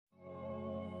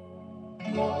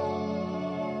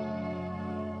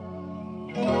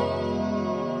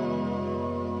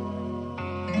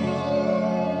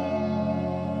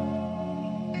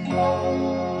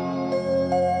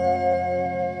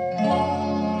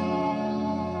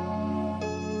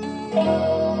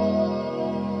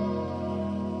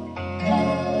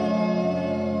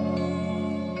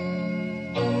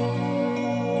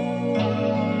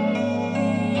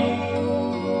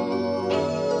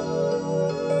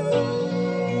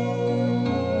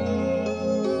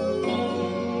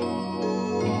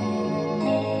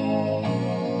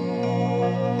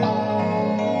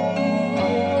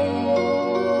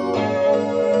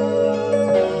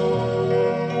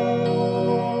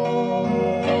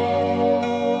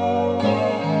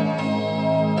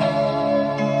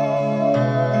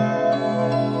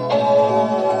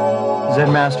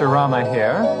Zen Master Rama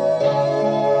here.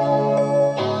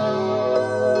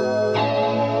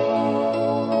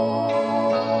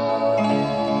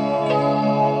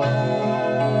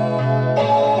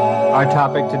 Our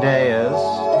topic today is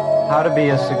how to be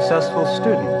a successful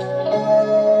student.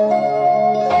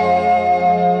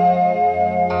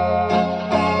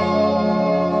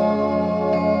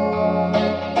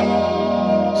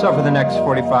 So for the next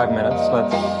 45 minutes,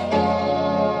 let's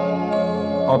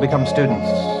all become students.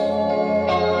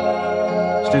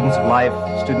 Students of life,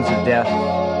 students of death,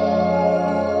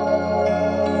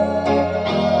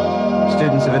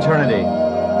 students of eternity.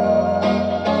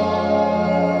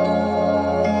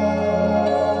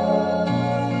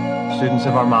 Students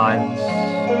of our minds.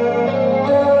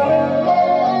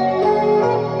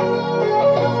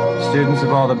 Students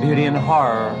of all the beauty and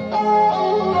horror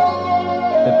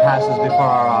that passes before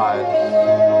our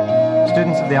eyes.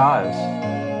 Students of the eyes.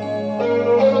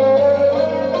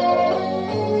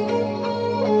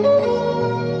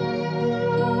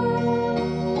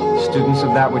 Students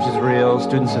of that which is real,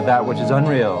 students of that which is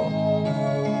unreal.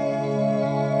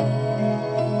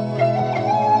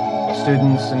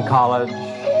 Students in college,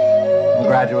 in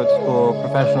graduate school,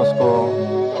 professional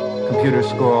school, computer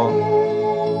school.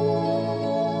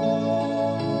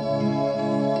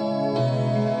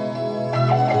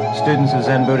 Students of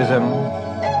Zen Buddhism.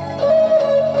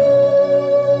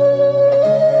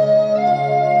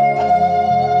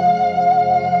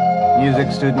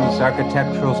 Music students,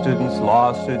 architectural students,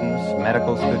 law students,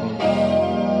 medical students.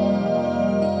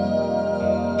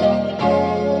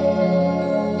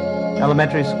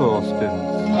 Elementary school students.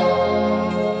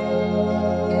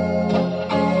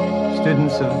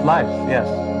 Students of life, yes.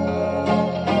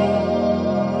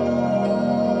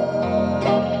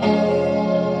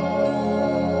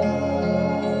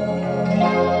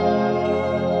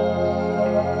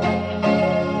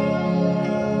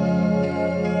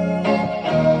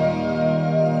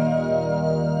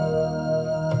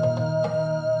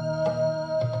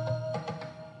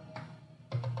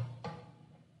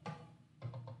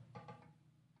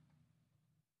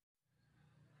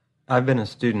 I've been a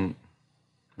student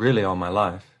really all my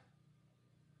life.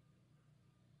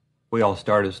 We all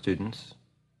start as students.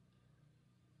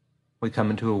 We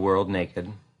come into a world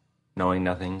naked, knowing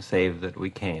nothing save that we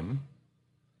came.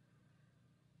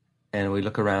 And we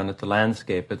look around at the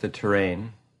landscape, at the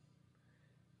terrain.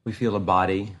 We feel a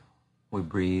body, we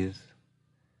breathe.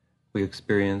 We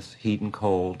experience heat and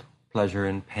cold, pleasure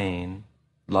and pain,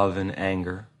 love and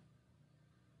anger.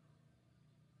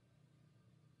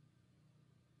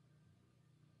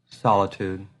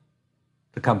 Solitude,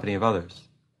 the company of others.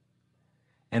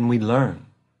 And we learn.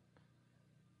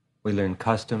 We learn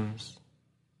customs,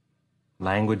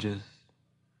 languages.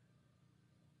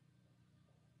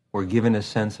 We're given a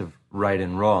sense of right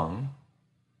and wrong,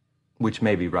 which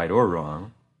may be right or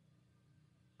wrong.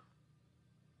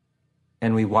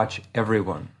 And we watch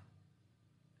everyone.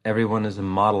 Everyone is a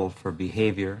model for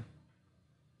behavior.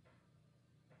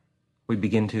 We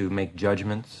begin to make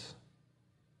judgments.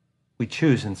 We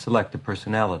choose and select a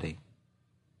personality.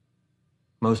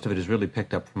 Most of it is really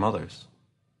picked up from others.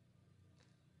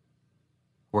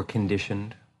 We're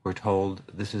conditioned. We're told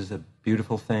this is a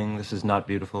beautiful thing, this is not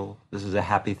beautiful, this is a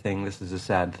happy thing, this is a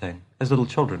sad thing. As little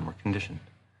children, we're conditioned.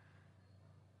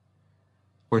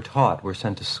 We're taught, we're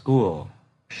sent to school,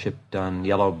 shipped on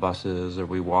yellow buses, or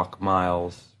we walk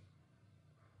miles.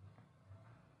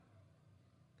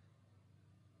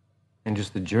 And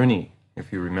just the journey,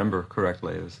 if you remember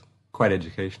correctly, is quite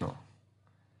educational.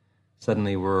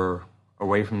 Suddenly we're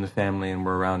away from the family and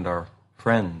we're around our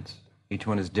friends. Each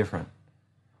one is different.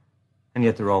 And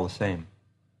yet they're all the same.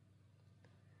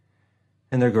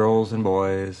 And they're girls and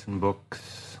boys and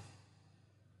books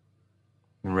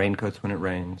and raincoats when it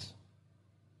rains.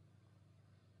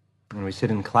 And we sit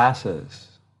in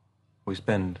classes. We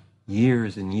spend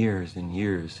years and years and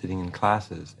years sitting in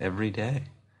classes every day.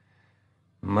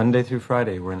 Monday through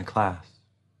Friday, we're in a class.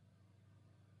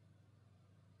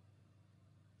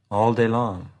 All day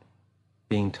long,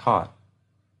 being taught.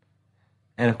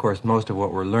 And of course, most of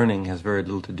what we're learning has very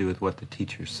little to do with what the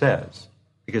teacher says.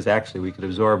 Because actually, we could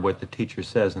absorb what the teacher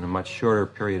says in a much shorter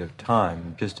period of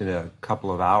time, just in a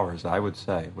couple of hours, I would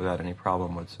say, without any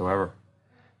problem whatsoever,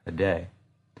 a day.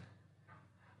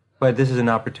 But this is an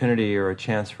opportunity or a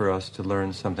chance for us to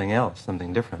learn something else,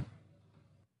 something different.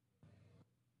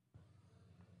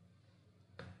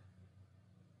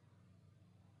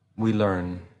 We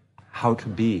learn how to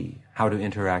be, how to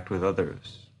interact with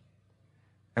others.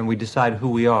 And we decide who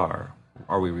we are.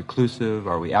 Are we reclusive?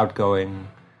 Are we outgoing?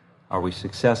 Are we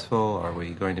successful? Are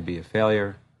we going to be a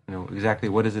failure? Exactly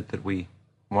what is it that we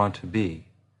want to be?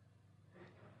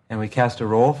 And we cast a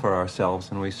role for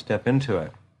ourselves and we step into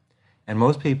it. And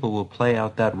most people will play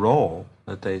out that role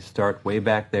that they start way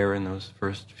back there in those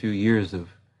first few years of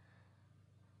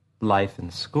life in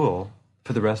school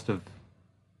for the rest of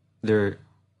their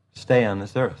stay on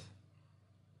this earth.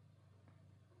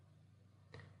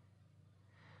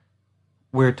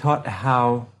 We're taught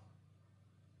how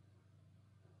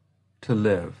to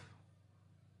live.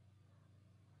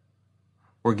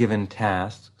 We're given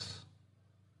tasks,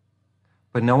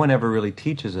 but no one ever really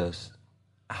teaches us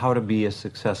how to be a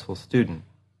successful student.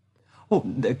 Oh,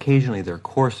 occasionally there are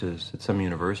courses at some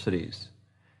universities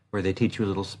where they teach you a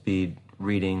little speed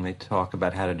reading, they talk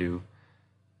about how to do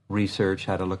research,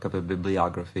 how to look up a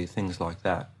bibliography, things like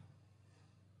that.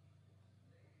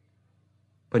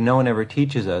 But no one ever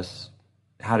teaches us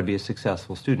how to be a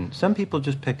successful student. Some people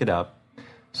just pick it up.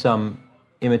 Some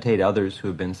imitate others who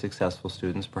have been successful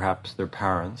students, perhaps their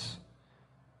parents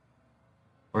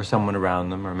or someone around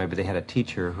them, or maybe they had a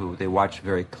teacher who they watched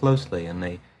very closely and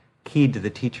they keyed to the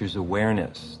teacher's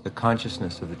awareness, the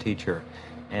consciousness of the teacher,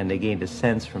 and they gained a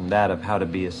sense from that of how to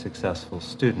be a successful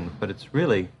student. But it's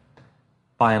really,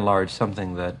 by and large,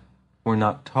 something that we're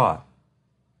not taught.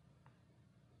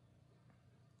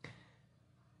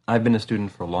 I've been a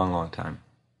student for a long, long time.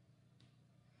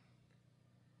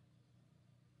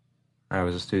 I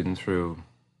was a student through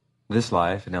this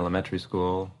life in elementary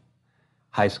school,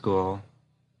 high school,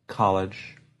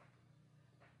 college.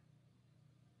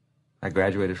 I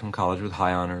graduated from college with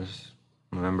high honors.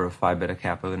 I'm a member of Phi Beta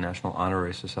Kappa, the National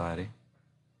Honorary Society.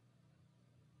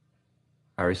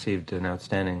 I received an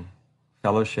outstanding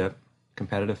fellowship,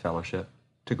 competitive fellowship,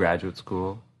 to graduate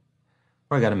school,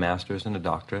 where I got a master's and a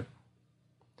doctorate.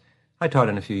 I taught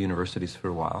in a few universities for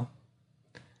a while,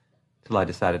 till I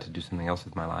decided to do something else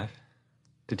with my life,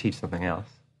 to teach something else.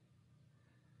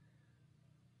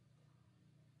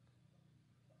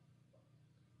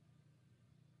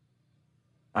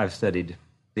 I've studied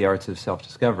the arts of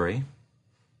self-discovery,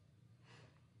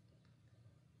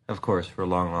 of course, for a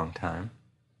long, long time,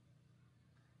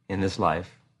 in this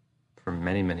life, for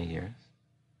many, many years,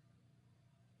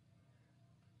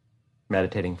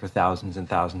 meditating for thousands and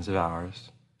thousands of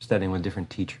hours, studying with different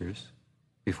teachers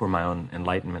before my own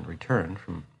enlightenment returned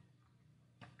from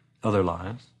other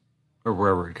lives, or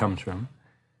wherever it comes from.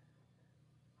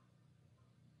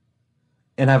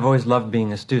 And I've always loved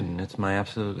being a student. It's my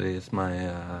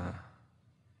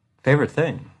favorite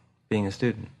thing, being a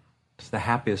student. It's the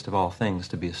happiest of all things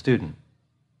to be a student.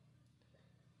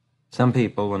 Some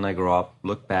people, when they grow up,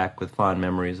 look back with fond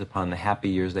memories upon the happy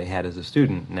years they had as a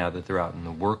student now that they're out in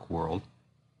the work world,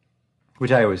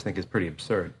 which I always think is pretty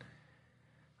absurd.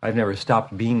 I've never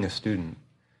stopped being a student.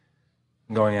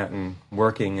 Going out and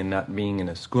working and not being in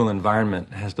a school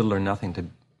environment has little or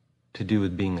nothing to do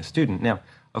with being a student. Now,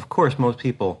 of course, most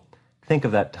people think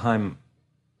of that time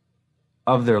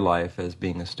of their life as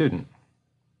being a student,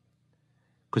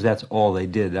 because that's all they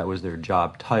did. That was their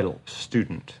job title,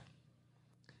 student.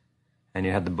 And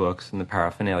you had the books and the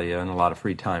paraphernalia and a lot of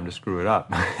free time to screw it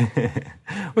up,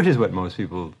 which is what most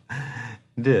people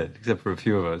did, except for a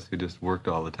few of us who just worked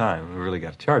all the time and really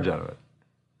got a charge out of it.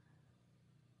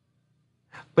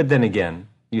 But then again,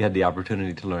 you had the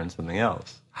opportunity to learn something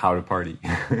else, how to party,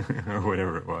 or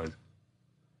whatever it was.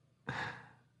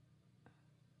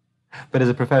 But as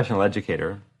a professional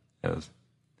educator, as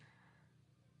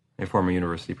a former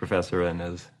university professor and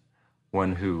as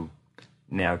one who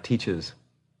now teaches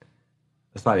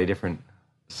a slightly different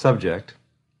subject,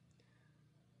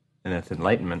 and that's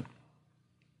enlightenment,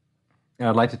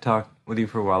 I'd like to talk with you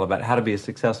for a while about how to be a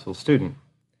successful student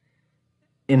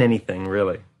in anything,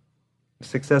 really.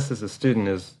 Success as a student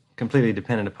is completely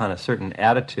dependent upon a certain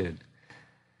attitude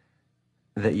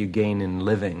that you gain in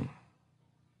living.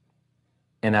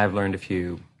 And I've learned a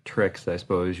few tricks, I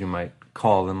suppose you might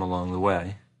call them, along the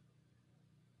way,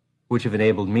 which have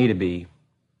enabled me to be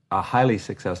a highly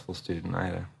successful student. I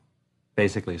had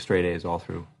basically straight A's all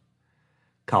through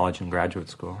college and graduate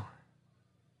school.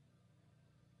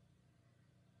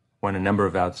 Won a number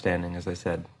of outstanding, as I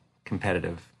said,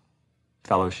 competitive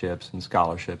fellowships and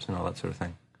scholarships and all that sort of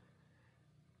thing.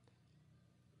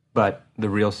 But the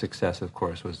real success, of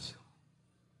course, was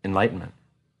enlightenment.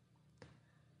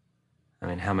 I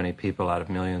mean, how many people out of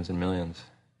millions and millions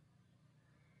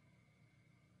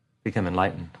become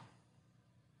enlightened?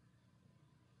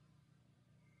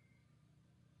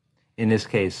 In this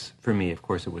case, for me, of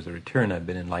course, it was a return. I've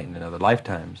been enlightened in other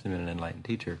lifetimes. I've been an enlightened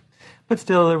teacher. But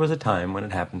still, there was a time when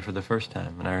it happened for the first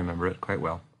time, and I remember it quite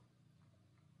well.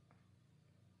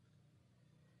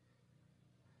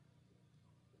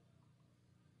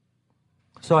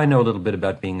 So I know a little bit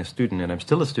about being a student, and I'm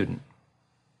still a student.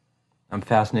 I'm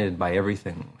fascinated by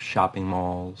everything: shopping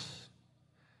malls,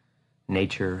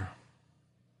 nature,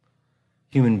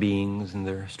 human beings and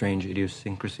their strange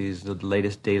idiosyncrasies, the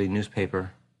latest daily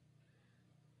newspaper,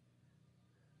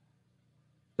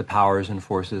 the powers and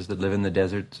forces that live in the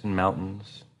deserts and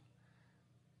mountains,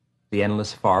 the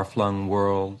endless far-flung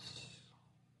worlds,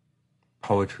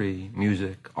 poetry,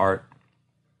 music, art,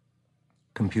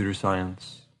 computer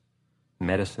science,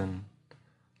 medicine,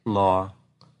 law,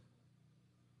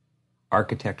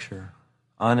 architecture,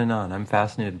 on and on. I'm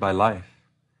fascinated by life,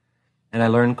 and I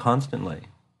learn constantly.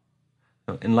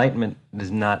 Enlightenment does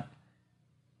not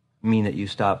mean that you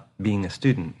stop being a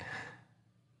student.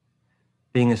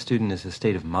 Being a student is a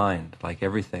state of mind, like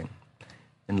everything.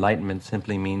 Enlightenment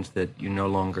simply means that you no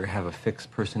longer have a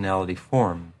fixed personality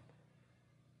form.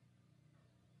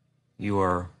 You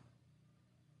are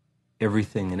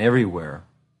everything and everywhere,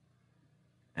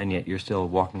 and yet you're still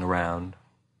walking around,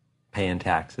 paying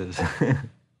taxes,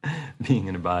 being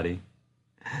in a body,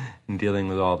 and dealing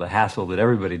with all the hassle that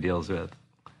everybody deals with.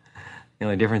 The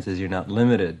only difference is you're not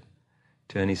limited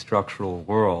to any structural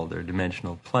world or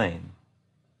dimensional plane.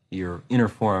 Your inner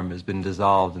form has been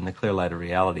dissolved in the clear light of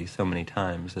reality so many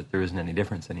times that there isn't any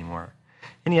difference anymore.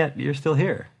 And yet, you're still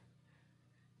here.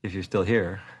 If you're still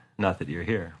here, not that you're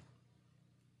here.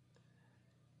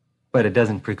 But it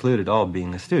doesn't preclude at all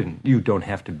being a student. You don't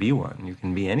have to be one. You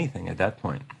can be anything at that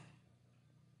point.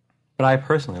 But I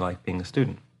personally like being a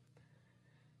student.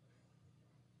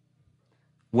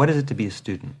 What is it to be a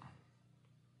student?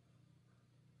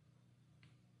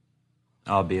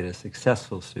 Albeit a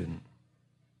successful student.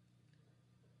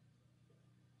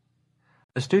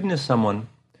 A student is someone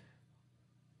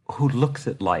who looks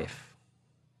at life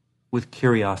with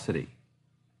curiosity.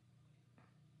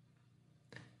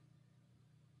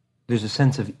 There's a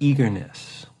sense of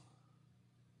eagerness,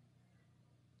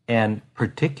 and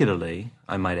particularly,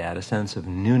 I might add, a sense of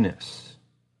newness.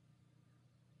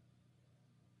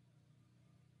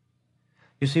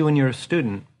 You see, when you're a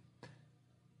student,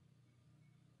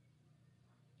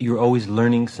 you're always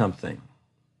learning something.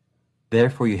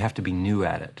 Therefore, you have to be new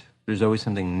at it. There's always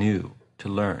something new to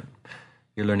learn.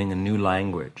 You're learning a new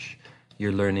language.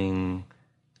 You're learning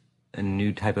a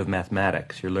new type of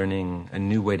mathematics. You're learning a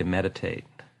new way to meditate.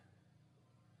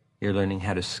 You're learning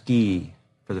how to ski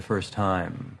for the first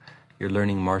time. You're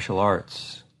learning martial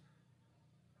arts.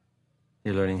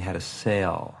 You're learning how to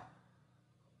sail,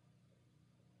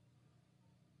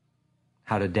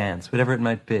 how to dance, whatever it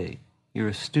might be. You're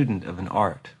a student of an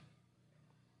art.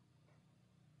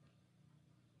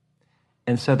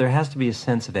 And so there has to be a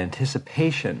sense of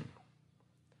anticipation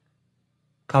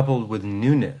coupled with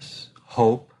newness,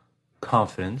 hope,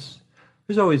 confidence.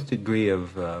 There's always a degree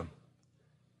of, or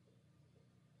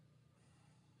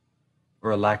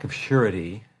a lack of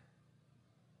surety.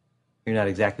 You're not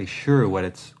exactly sure what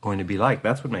it's going to be like.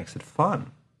 That's what makes it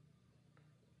fun.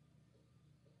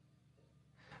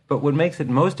 But what makes it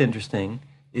most interesting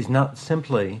is not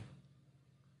simply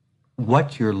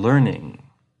what you're learning,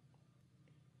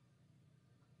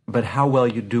 but how well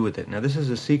you do with it. Now, this is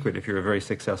a secret if you're a very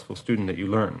successful student that you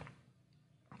learn.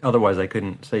 Otherwise, I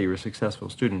couldn't say you're a successful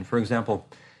student. For example,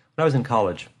 when I was in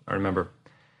college, I remember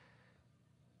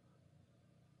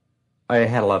I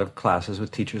had a lot of classes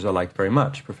with teachers I liked very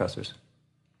much, professors.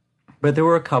 But there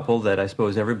were a couple that I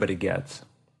suppose everybody gets,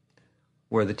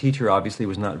 where the teacher obviously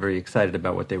was not very excited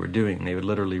about what they were doing. They would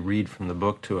literally read from the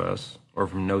book to us, or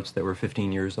from notes that were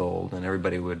 15 years old, and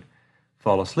everybody would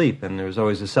fall asleep, and there was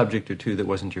always a subject or two that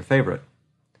wasn't your favorite.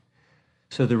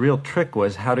 So the real trick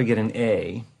was how to get an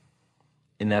A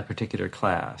in that particular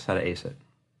class, how to ace it.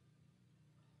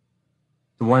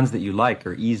 The ones that you like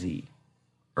are easier.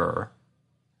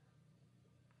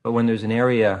 But when there's an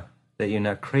area that you're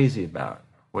not crazy about,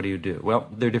 what do? Well,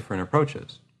 there are different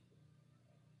approaches.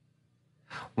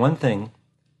 One thing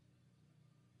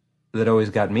that always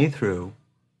got me through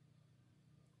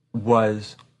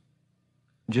was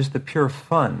just the pure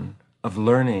fun of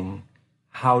learning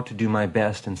how to do my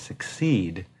best and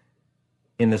succeed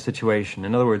in the situation.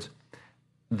 In other words,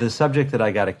 the subject that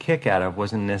I got a kick out of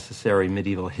wasn't necessarily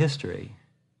medieval history.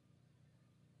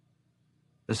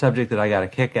 The subject that I got a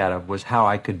kick out of was how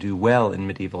I could do well in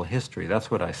medieval history. That's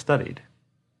what I studied.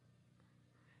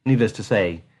 Needless to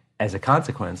say, as a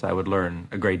consequence, I would learn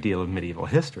a great deal of medieval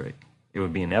history. It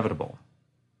would be inevitable.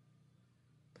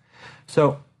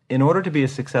 So, in order to be a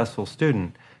successful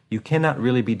student, you cannot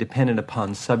really be dependent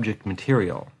upon subject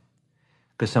material,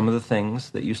 because some of the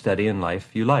things that you study in life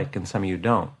you like and some you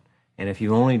don't. And if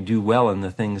you only do well in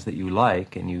the things that you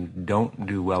like and you don't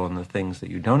do well in the things that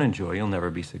you don't enjoy, you'll never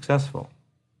be successful.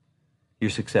 Your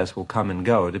success will come and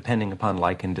go depending upon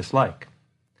like and dislike.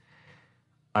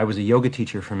 I was a yoga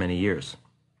teacher for many years.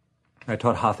 I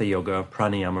taught Hatha Yoga,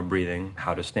 pranayama breathing,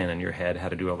 how to stand on your head, how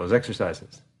to do all those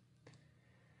exercises.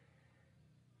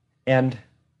 And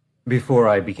before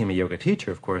I became a yoga teacher,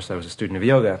 of course, I was a student of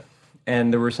yoga.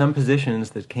 And there were some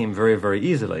positions that came very, very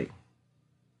easily.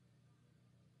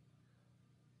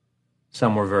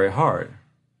 Some were very hard.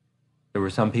 There were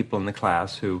some people in the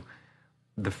class who,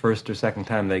 the first or second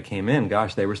time they came in,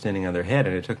 gosh, they were standing on their head,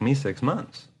 and it took me 6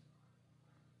 months.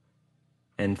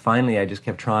 And finally, I just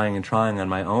kept trying and trying on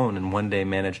my own, and one day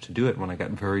managed to do it when I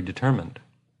got very determined.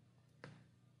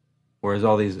 Whereas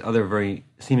all these other very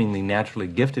seemingly naturally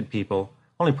gifted people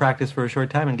only practiced for a short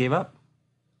time and gave up.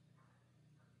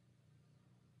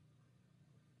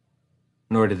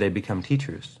 Nor did they become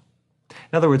teachers.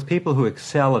 In other words, people who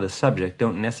excel at a subject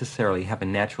don't necessarily have a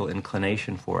natural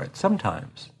inclination for it.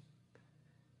 Sometimes.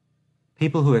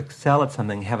 People who excel at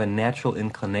something have a natural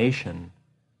inclination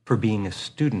for being a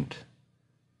student.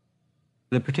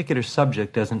 The particular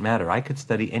subject doesn't matter. I could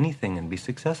study anything and be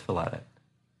successful at it,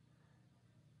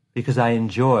 because I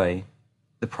enjoy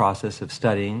the process of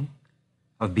studying,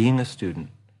 of being a student.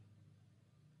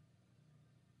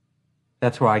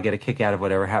 That's why I get a kick out of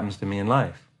whatever happens to me in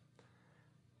life.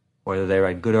 Whether they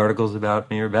write good articles about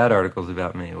me or bad articles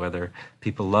about me, whether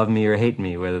people love me or hate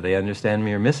me, whether they understand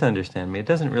me or misunderstand me, it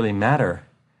doesn't really matter,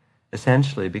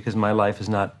 essentially, because my life is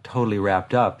not totally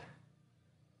wrapped up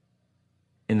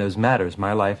in those matters.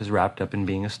 My life is wrapped up in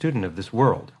being a student of this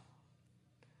world.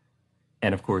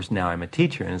 And of course, now I'm a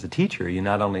teacher, and as a teacher, you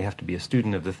not only have to be a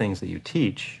student of the things that you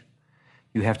teach,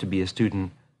 you have to be a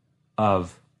student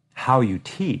of how you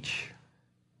teach.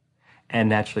 And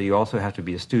naturally, you also have to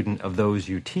be a student of those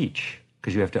you teach,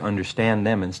 because you have to understand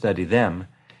them and study them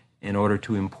in order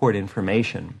to import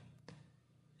information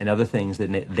and other things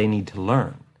that they need to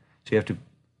learn. So you have to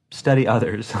study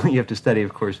others. You have to study,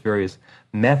 of course, various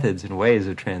methods and ways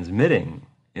of transmitting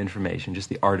information, just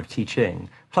the art of teaching,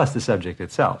 plus the subject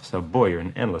itself. So, boy, you're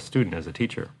an endless student as a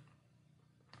teacher,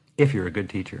 if you're a good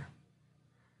teacher.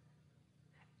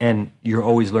 And you're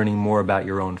always learning more about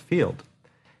your own field.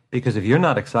 Because if you're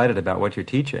not excited about what you're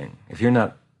teaching, if you're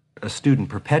not a student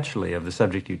perpetually of the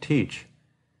subject you teach,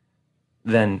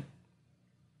 then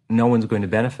no one's going to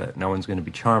benefit. No one's going to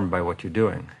be charmed by what you're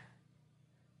doing.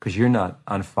 Because you're not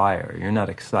on fire. You're not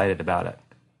excited about it.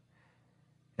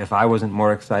 If I wasn't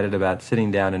more excited about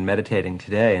sitting down and meditating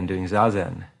today and doing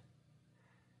Zazen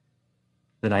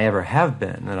than I ever have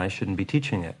been, then I shouldn't be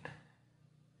teaching it.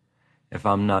 If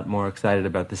I'm not more excited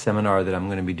about the seminar that I'm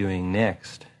going to be doing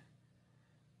next,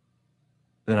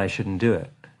 then I shouldn't do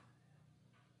it.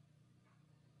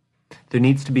 There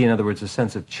needs to be, in other words, a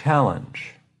sense of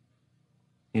challenge.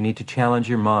 You need to challenge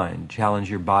your mind, challenge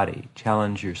your body,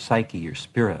 challenge your psyche, your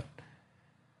spirit,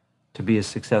 to be a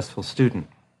successful student.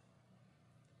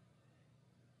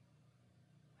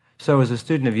 So as a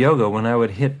student of yoga, when I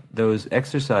would hit those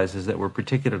exercises that were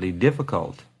particularly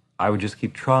difficult, I would just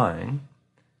keep trying,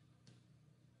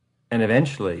 and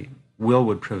eventually will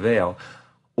would prevail.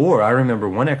 Or I remember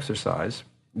one exercise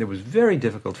that was very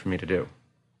difficult for me to do.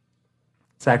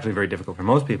 It's actually very difficult for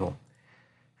most people.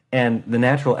 And the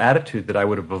natural attitude that I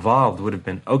would have evolved would have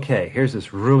been, okay, here's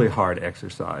this really hard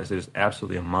exercise. It is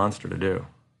absolutely a monster to do.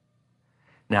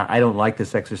 Now, I don't like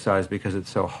this exercise because it's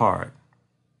so hard.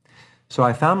 So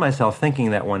I found myself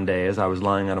thinking that one day as I was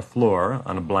lying on a floor,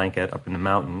 on a blanket up in the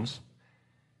mountains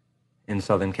in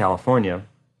Southern California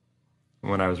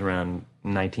when I was around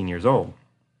 19 years old.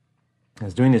 I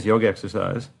was doing this yoga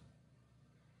exercise,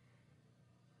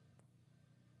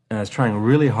 and I was trying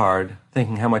really hard,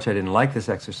 thinking how much I didn't like this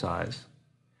exercise,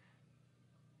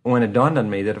 when it dawned on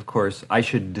me that, of course, I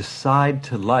should decide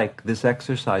to like this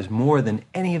exercise more than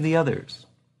any of the others.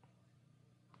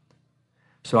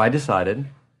 So I decided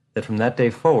that from that day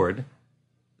forward,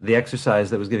 the exercise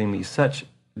that was giving me such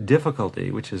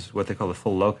difficulty, which is what they call the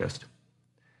full locust,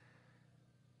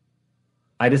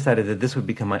 I decided that this would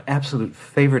become my absolute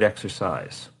favorite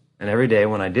exercise. And every day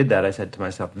when I did that, I said to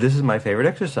myself, this is my favorite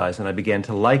exercise. And I began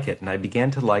to like it. And I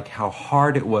began to like how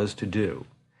hard it was to do,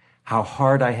 how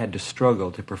hard I had to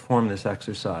struggle to perform this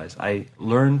exercise. I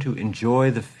learned to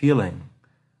enjoy the feeling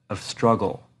of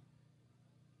struggle,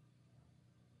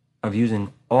 of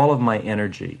using all of my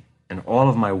energy and all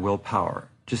of my willpower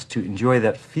just to enjoy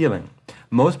that feeling.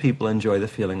 Most people enjoy the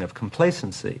feeling of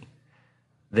complacency.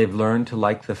 They've learned to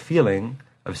like the feeling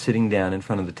of sitting down in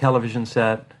front of the television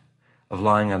set, of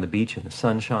lying on the beach in the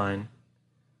sunshine,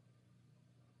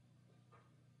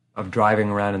 of driving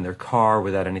around in their car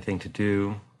without anything to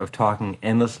do, of talking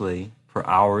endlessly for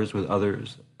hours with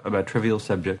others about trivial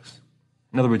subjects.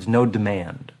 In other words, no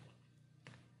demand.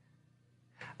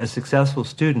 A successful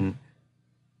student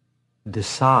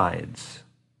decides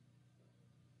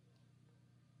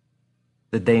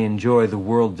that they enjoy the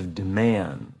world of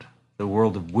demand, the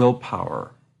world of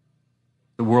willpower,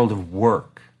 the world of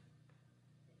work,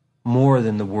 more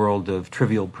than the world of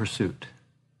trivial pursuit.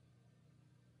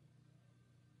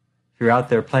 If you're out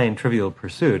there playing Trivial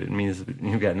Pursuit, it means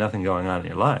you've got nothing going on in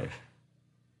your life.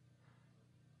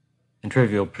 And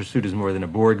Trivial Pursuit is more than a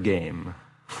board game.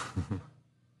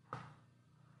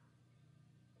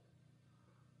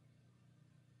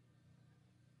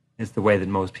 It's the way that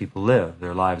most people live.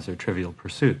 Their lives are trivial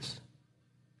pursuits.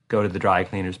 Go to the dry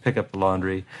cleaners, pick up the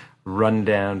laundry, run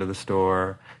down to the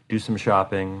store, do some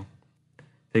shopping,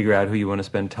 figure out who you want to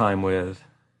spend time with,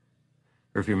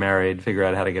 or if you're married, figure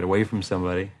out how to get away from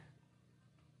somebody.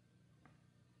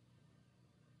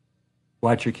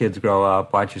 Watch your kids grow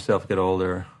up, watch yourself get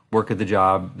older, work at the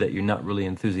job that you're not really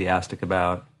enthusiastic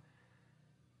about,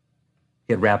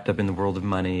 get wrapped up in the world of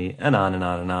money, and on and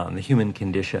on and on. The human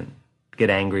condition. Get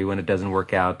angry when it doesn't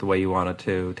work out the way you want it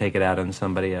to, take it out on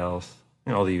somebody else,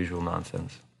 all the usual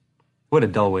nonsense. What a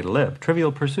dull way to live.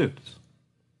 Trivial pursuits.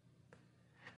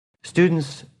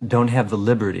 Students don't have the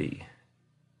liberty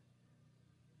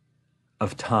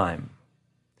of time.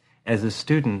 As a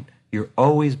student, you're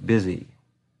always busy.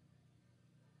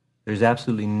 There's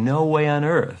absolutely no way on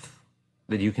earth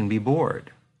that you can be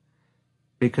bored,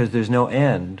 because there's no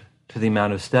end to the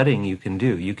amount of studying you can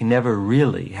do. You can never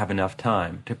really have enough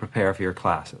time to prepare for your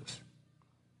classes.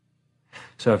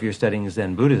 So if you're studying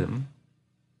Zen Buddhism,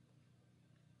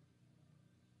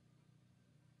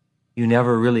 you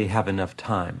never really have enough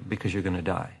time because you're going to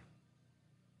die.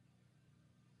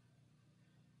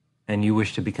 And you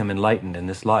wish to become enlightened in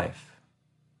this life.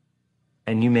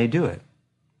 And you may do it.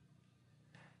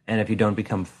 And if you don't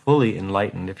become fully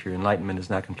enlightened, if your enlightenment is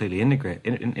not completely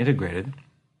integrated,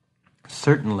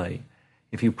 certainly,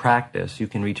 if you practice, you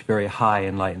can reach very high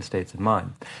enlightened states of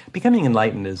mind. Becoming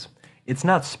enlightened it's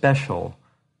not special,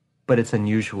 but it's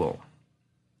unusual.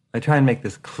 I try and make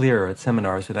this clear at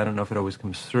seminars, and I don't know if it always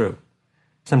comes through.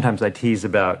 Sometimes I tease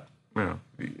about,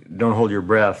 don't hold your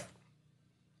breath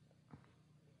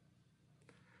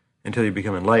until you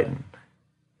become enlightened.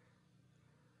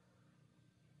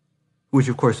 Which,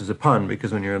 of course, is a pun,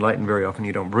 because when you're enlightened, very often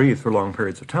you don't breathe for long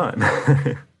periods of time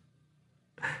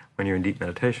when you're in deep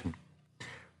meditation.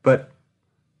 But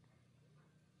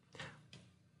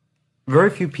very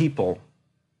few people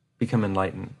become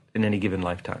enlightened in any given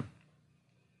lifetime.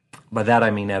 By that I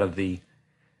mean, out of the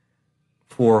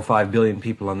 4 or 5 billion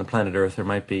people on the planet Earth, there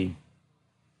might be,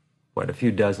 a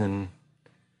few dozen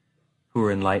who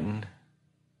are enlightened?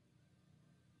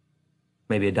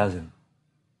 Maybe a dozen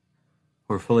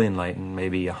who are fully enlightened,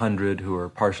 maybe 100 who are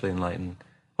partially enlightened.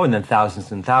 Oh, and then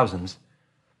thousands and thousands,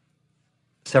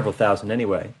 several thousand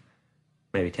anyway,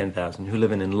 maybe 10,000, who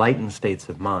live in enlightened states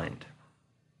of mind.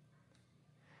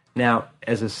 Now,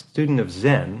 as a student of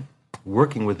Zen,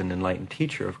 working with an enlightened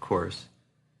teacher, of course,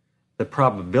 the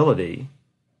probability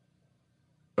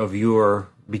of your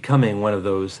becoming one of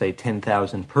those, say,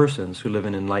 10,000 persons who live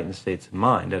in enlightened states of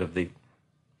mind out of the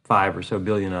 5 or so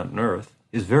billion on Earth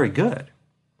is very good.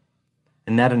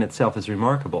 And that in itself is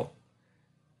remarkable.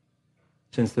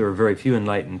 Since there are very few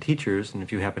enlightened teachers, and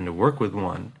if you happen to work with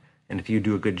one, and if you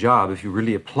do a good job, if you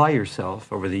really apply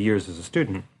yourself over the years as a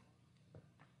student,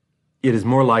 it is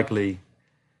more likely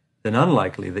than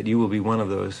unlikely that you will be one of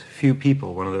those few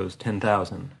people, one of those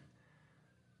 10,000,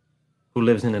 who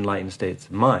lives in enlightened states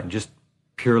of mind, just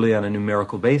purely on a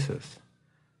numerical basis.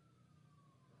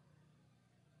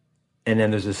 And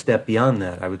then there's a step beyond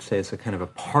that. I would say it's a kind of a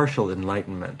partial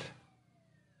enlightenment.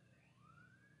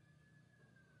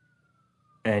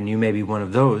 And you may be one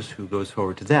of those who goes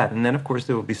forward to that. And then, of course,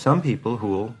 there will be some people who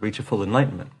will reach a full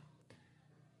enlightenment.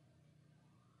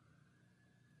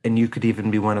 And you could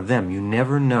even be one of them. You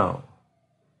never know.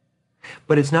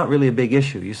 But it's not really a big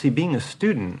issue. You see, being a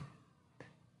student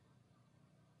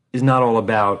is not all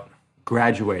about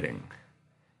graduating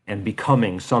and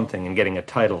becoming something and getting a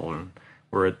title. And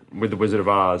we're the Wizard of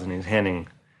Oz, and he's handing,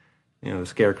 the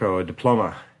Scarecrow a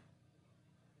diploma.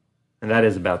 And that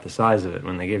is about the size of it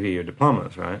when they give you your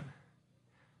diplomas, right?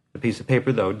 The piece of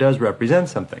paper, though, does represent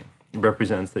something. It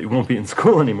represents that you won't be in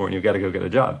school anymore and you've got to go get a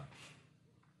job.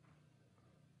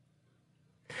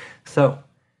 So,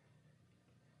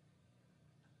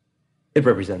 it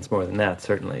represents more than that,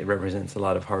 certainly. It represents a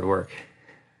lot of hard work,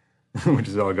 which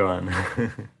is all gone.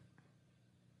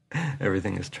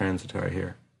 Everything is transitory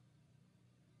here.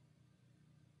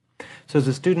 So as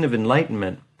a student of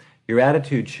enlightenment, your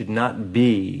attitude should not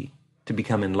be to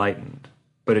become enlightened,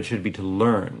 but it should be to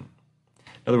learn.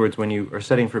 In other words, when you are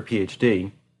studying for a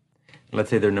PhD, let's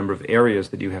say there are a number of areas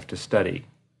that you have to study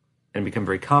and become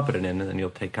very competent in, and then you'll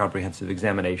take comprehensive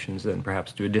examinations, then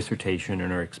perhaps do a dissertation or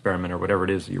an experiment or whatever it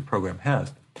is that your program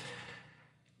has.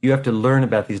 You have to learn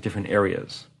about these different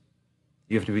areas.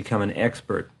 You have to become an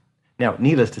expert. Now,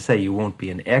 needless to say, you won't be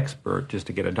an expert just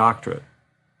to get a doctorate.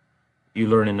 You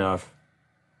learn enough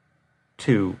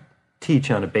to teach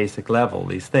on a basic level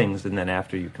these things, and then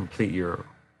after you complete your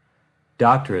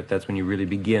doctorate, that's when you really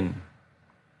begin.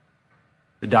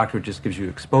 The doctorate just gives you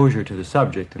exposure to the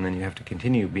subject, and then you have to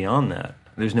continue beyond that.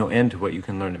 There's no end to what you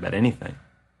can learn about anything.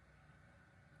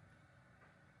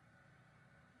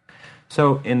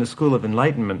 So, in the School of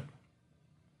Enlightenment,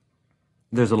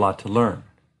 there's a lot to learn.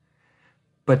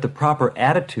 But the proper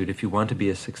attitude, if you want to be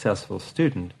a successful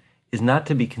student, is not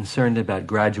to be concerned about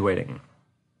graduating.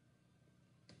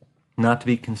 Not to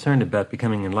be concerned about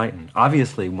becoming enlightened.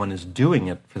 Obviously, one is doing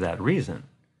it for that reason.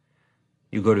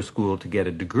 You go to school to get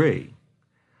a degree.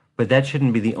 But that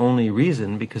shouldn't be the only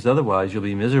reason, because otherwise you'll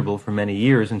be miserable for many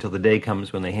years until the day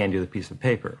comes when they hand you the piece of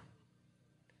paper.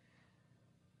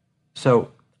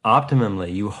 So,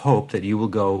 optimally, you hope that you will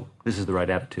go, this is the right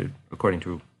attitude, according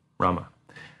to Rama.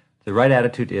 The right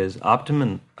attitude is,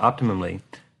 optimally,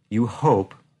 you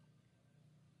hope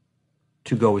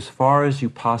to go as far as you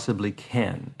possibly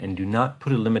can, and do not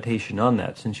put a limitation on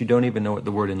that, since you don't even know what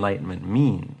the word enlightenment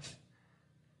means.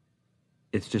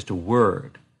 It's just a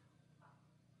word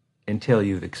until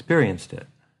you've experienced it.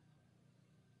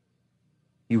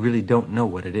 You really don't know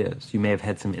what it is. You may have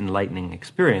had some enlightening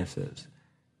experiences,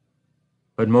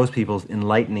 but most people's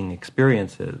enlightening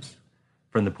experiences,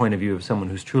 from the point of view of someone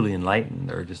who's truly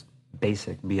enlightened, are just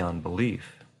basic beyond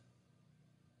belief.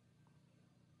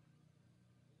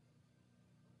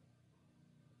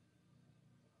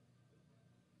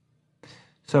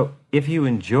 So, if you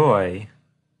enjoy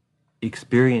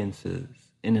experiences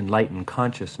in enlightened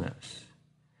consciousness,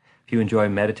 if you enjoy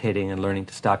meditating and learning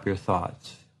to stop your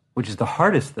thoughts, which is the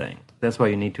hardest thing, that's why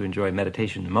you need to enjoy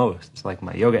meditation the most. It's like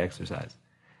my yoga exercise.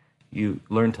 You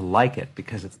learn to like it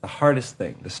because it's the hardest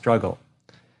thing, the struggle.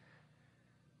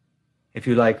 If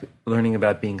you like learning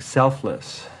about being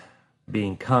selfless,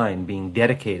 being kind, being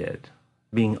dedicated,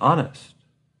 being honest,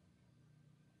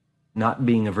 not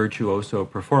being a virtuoso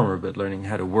performer, but learning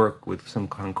how to work with some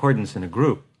concordance in a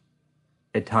group,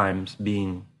 at times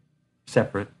being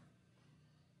separate,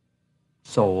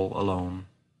 soul alone,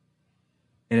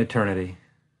 in eternity,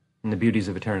 in the beauties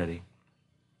of eternity.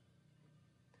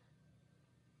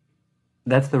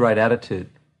 That's the right attitude.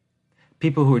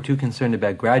 People who are too concerned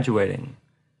about graduating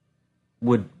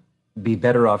would be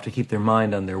better off to keep their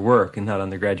mind on their work and not on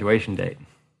their graduation date.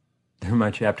 They're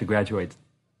much apt to graduate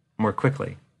more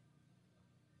quickly.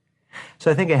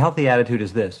 So I think a healthy attitude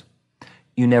is this: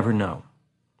 you never know.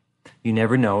 You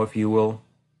never know if you will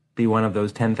be one of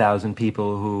those 10,000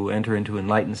 people who enter into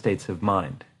enlightened states of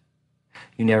mind.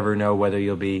 You never know whether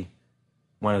you'll be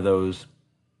one of those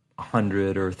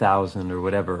 100 or 1,000 or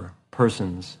whatever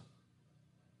persons.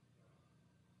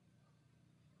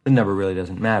 The number really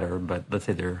doesn't matter, but let's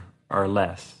say there are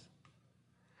less,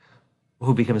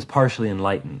 who becomes partially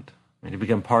enlightened. To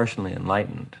become partially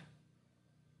enlightened,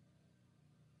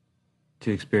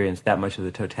 to experience that much of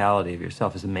the totality of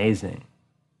yourself, is amazing.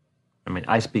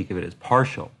 I speak of it as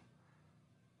partial,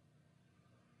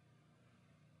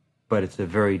 but it's a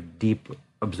very deep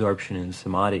absorption in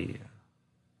samadhi,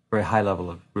 very high level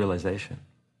of realization.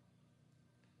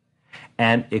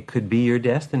 And it could be your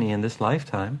destiny in this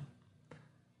lifetime,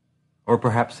 or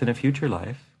perhaps in a future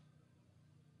life,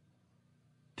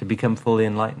 to become fully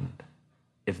enlightened.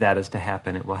 If that is to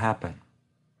happen, it will happen.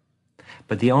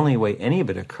 But the only way any of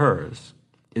it occurs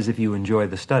is if you enjoy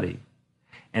the study,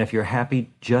 and if you're happy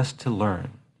just to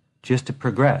learn, just to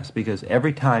progress, because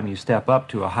every time you step up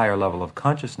to a higher level of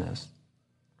consciousness,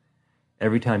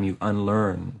 every time you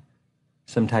unlearn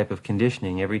some type of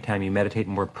conditioning, every time you meditate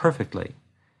more perfectly,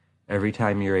 every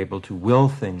time you're able to will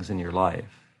things in your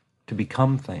life, to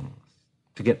become things,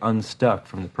 to get unstuck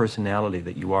from the personality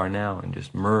that you are now and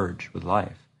just merge with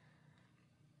life,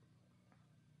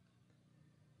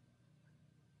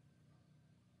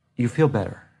 you feel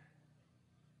better.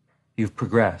 You've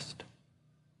progressed.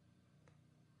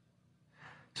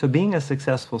 So being a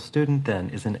successful student then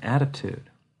is an attitude.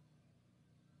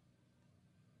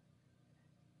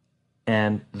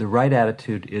 And the right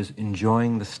attitude is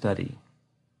enjoying the study.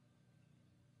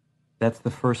 That's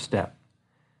the first step.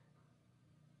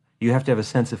 You have to have a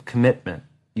sense of commitment.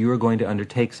 You are going to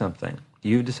undertake something.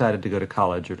 You decided to go to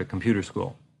college or to computer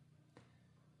school.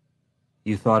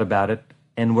 You thought about it,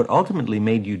 and what ultimately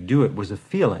made you do it was a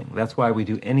feeling. That's why we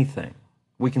do anything.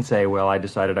 We can say, well, I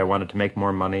decided I wanted to make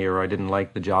more money, or I didn't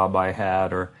like the job I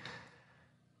had, or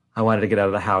I wanted to get out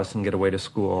of the house and get away to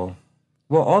school.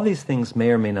 Well, all these things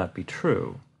may or may not be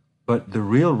true, but the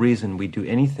real reason we do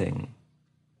anything,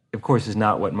 of course, is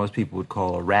not what most people would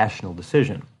call a rational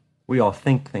decision. We all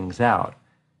think things out,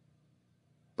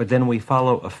 but then we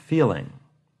follow a feeling.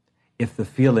 If the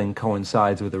feeling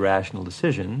coincides with a rational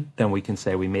decision, then we can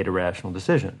say we made a rational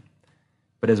decision.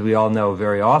 But as we all know,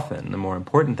 very often, the more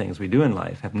important things we do in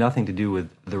life have nothing to do with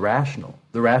the rational.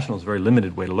 The rational is a very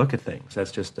limited way to look at things.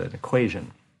 That's just an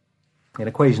equation. And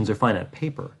equations are fine on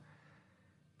paper,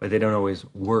 but they don't always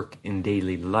work in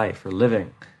daily life or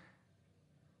living,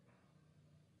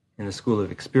 in the school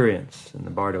of experience, in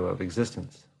the bardo of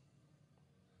existence.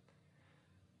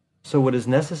 So what is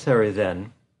necessary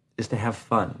then is to have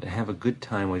fun, to have a good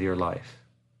time with your life.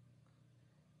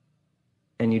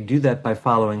 And you do that by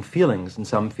following feelings, and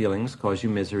some feelings cause you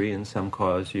misery, and some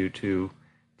cause you to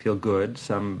feel good,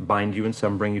 some bind you, and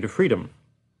some bring you to freedom.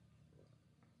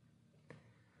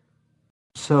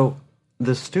 So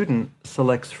the student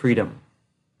selects freedom,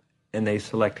 and they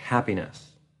select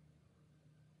happiness.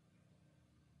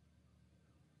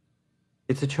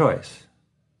 It's a choice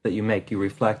that you make. You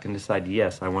reflect and decide,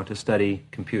 yes, I want to study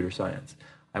computer science.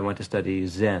 I want to study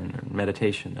Zen and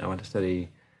meditation. I want to study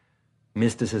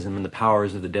mysticism and the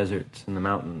powers of the deserts and the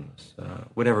mountains,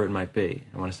 whatever it might be.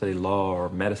 I want to study law or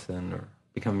medicine or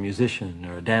become a musician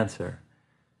or a dancer.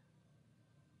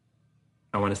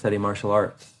 I want to study martial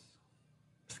arts,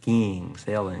 skiing,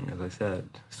 sailing, as I said,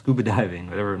 scuba diving,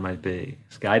 whatever it might be,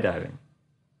 skydiving,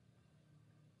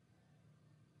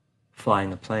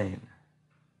 flying a plane,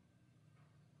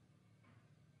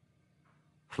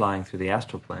 flying through the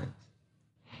astral planes.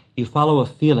 You follow a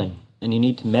feeling, and you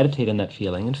need to meditate on that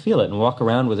feeling and feel it and walk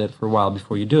around with it for a while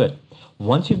before you do it.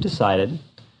 Once you've decided,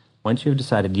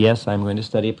 yes, I'm going to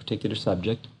study a particular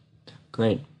subject,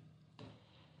 great.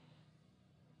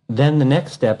 Then the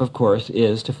next step, of course,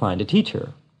 is to find a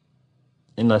teacher,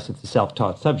 unless it's a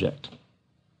self-taught subject.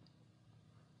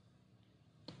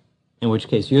 In which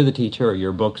case you're the teacher, or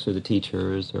your books are the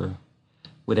teachers, or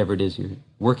whatever it is you're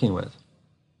working with.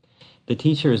 The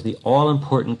teacher is the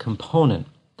all-important component,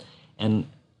 and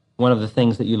one of the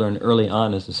things that you learn early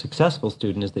on as a successful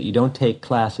student is that you don't take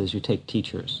classes, you take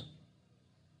teachers.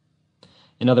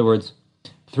 In other words,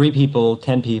 3 people,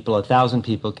 10 people, 1,000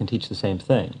 people can teach the same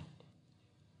thing.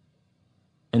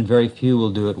 And very few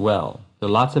will do it well. There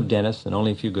are lots of dentists and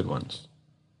only a few good ones.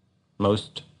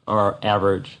 Most are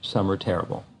average, some are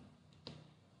terrible.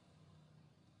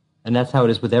 And that's how it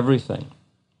is with everything.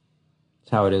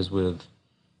 It's how it is with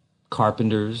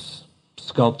carpenters,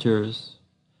 sculptors.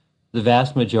 The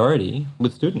vast majority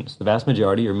with students, the vast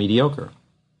majority are mediocre.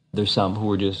 There's some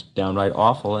who are just downright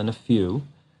awful and a few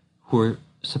who are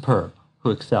superb,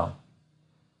 who excel.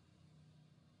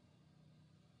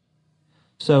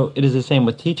 So it is the same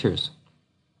with teachers.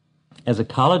 As a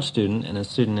college student and a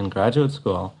student in graduate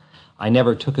school, I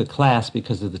never took a class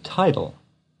because of the title.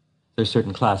 There are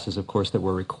certain classes, of course, that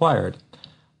were required,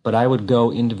 but I would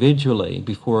go individually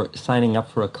before signing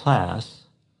up for a class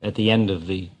at the end of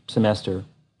the semester,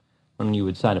 when you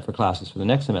would sign up for classes for the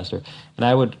next semester, and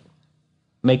I would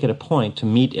make it a point to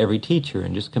meet every teacher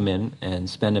and just come in and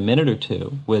spend a minute or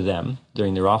two with them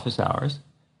during their office hours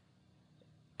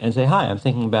and say, hi, I'm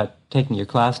thinking about taking your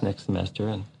class next semester,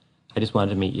 and I just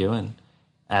wanted to meet you and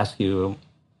ask you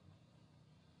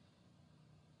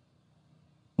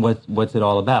what's it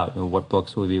all about, and what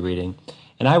books we'll be reading.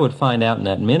 And I would find out in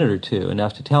that minute or two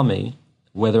enough to tell me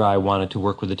whether I wanted to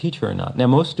work with a teacher or not. Now,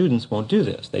 most students won't do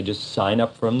this. They just sign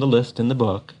up from the list in the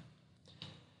book,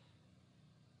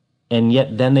 and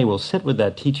yet then they will sit with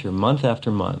that teacher month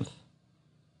after month,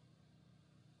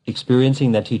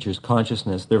 experiencing that teacher's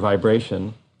consciousness, their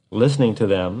vibration, listening to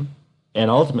them, and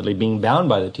ultimately being bound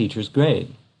by the teacher's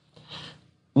grade.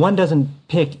 One doesn't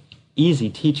pick easy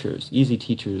teachers. Easy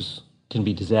teachers can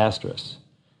be disastrous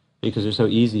because they're so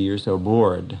easy, you're so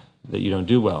bored. that you don't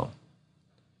do well.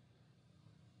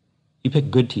 You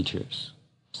pick good teachers.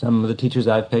 Some of the teachers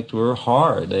I've picked were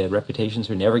hard. They had reputations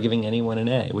for never giving anyone an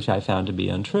A, which I found to be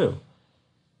untrue.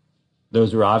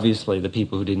 Those were obviously the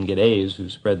people who didn't get A's, who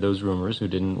spread those rumors, who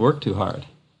didn't work too hard.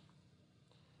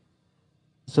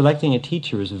 Selecting a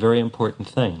teacher is a very important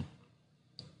thing.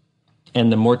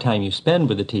 And the more time you spend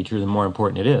with a teacher, the more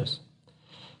important it is.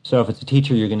 So if it's a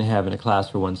teacher you're going to have in a class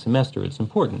for one semester, it's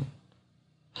important.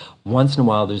 Once in a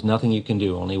while, there's nothing you can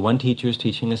do. Only one teacher is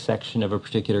teaching a section of a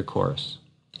particular course,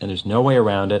 and there's no way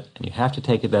around it, and you have to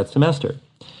take it that semester.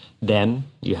 Then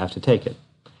you have to take it.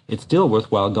 It's still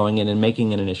worthwhile going in and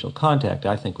making an initial contact,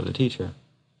 I think, with a teacher.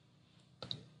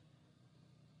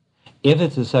 If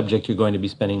it's a subject you're going to be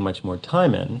spending much more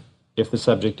time in, if the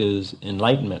subject is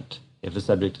enlightenment, if the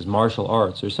subject is martial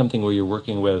arts, or something where you're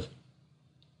working with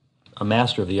a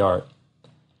master of the art,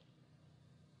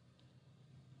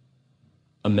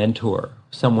 a mentor,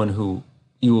 someone who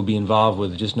you will be involved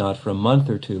with just not for a month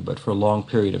or two, but for a long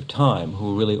period of time, who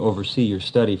will really oversee your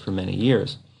study for many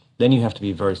years, then you have to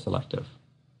be very selective.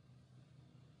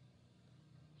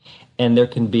 And there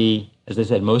can be, as I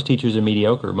said, most teachers are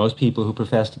mediocre. Most people who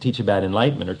profess to teach about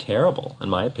enlightenment are terrible, in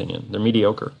my opinion. They're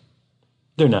mediocre.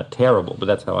 They're not terrible, but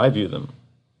that's how I view them,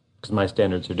 because my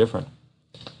standards are different.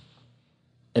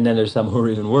 And then there's some who are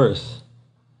even worse,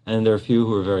 and there are a few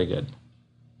who are very good.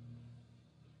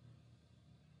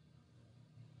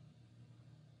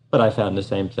 But I found the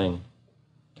same thing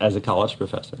as a college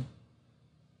professor.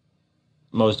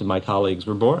 Most of my colleagues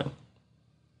were boring.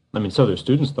 I mean, so their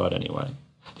students thought anyway.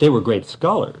 They were great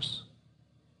scholars.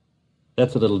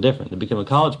 That's a little different. To become a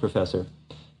college professor,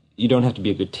 you don't have to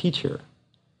be a good teacher.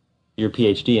 Your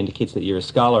PhD indicates that you're a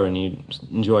scholar and you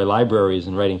enjoy libraries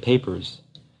and writing papers.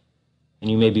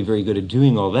 And you may be very good at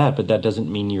doing all that, but that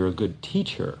doesn't mean you're a good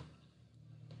teacher.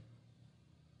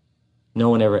 No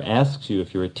one ever asks you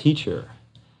if you're a teacher.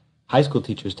 High school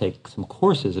teachers take some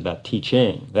courses about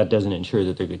teaching. That doesn't ensure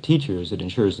that they're good teachers. It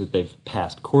ensures that they've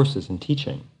passed courses in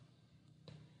teaching.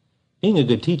 Being a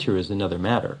good teacher is another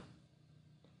matter,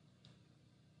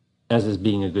 as is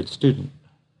being a good student.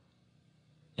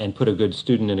 And put a good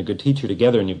student and a good teacher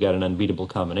together and you've got an unbeatable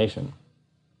combination,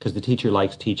 because the teacher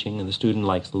likes teaching and the student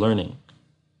likes learning.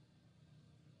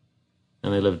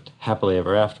 And they lived happily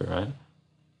ever after, right?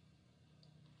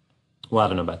 Well, I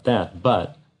don't know about that,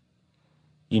 but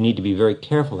you need to be very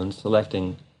careful in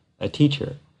selecting a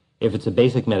teacher. If it's a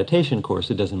basic meditation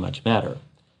course, it doesn't much matter.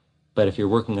 But if you're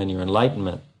working on your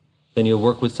enlightenment, then you'll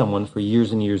work with someone for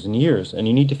years and years and years. And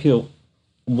you need to feel,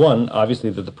 one, obviously,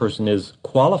 that the person is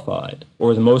qualified,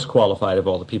 or the most qualified of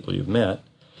all the people you've met.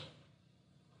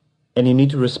 And you need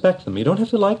to respect them. You don't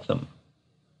have to like them,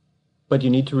 but you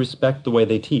need to respect the way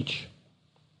they teach.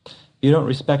 If you don't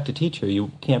respect a teacher,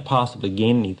 you can't possibly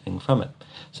gain anything from it.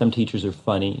 Some teachers are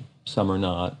funny, some are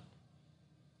not.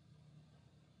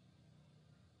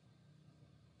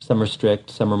 Some are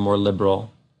strict, some are more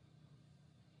liberal.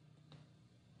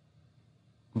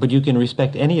 But you can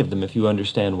respect any of them if you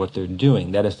understand what they're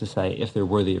doing. That is to say, if they're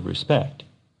worthy of respect,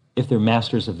 if they're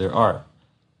masters of their art.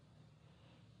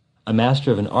 A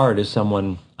master of an art is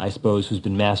someone, I suppose, who's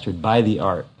been mastered by the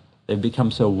art. They've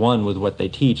become so one with what they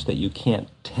teach that you can't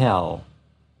tell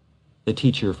the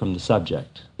teacher from the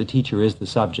subject. The teacher is the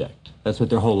subject. That's what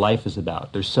their whole life is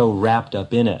about. They're so wrapped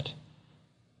up in it.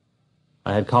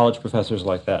 I had college professors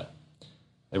like that.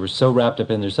 They were so wrapped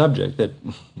up in their subject that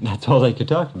that's all they could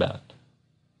talk about.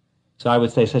 So I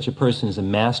would say such a person is a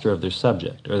master of their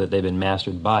subject, or that they've been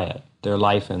mastered by it. Their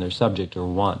life and their subject are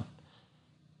one.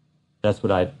 That's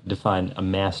what I define a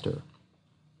master.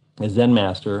 A Zen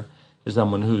master is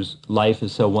someone whose life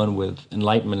is so one with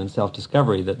enlightenment and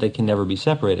self-discovery that they can never be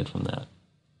separated from that.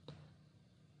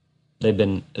 They've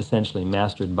been essentially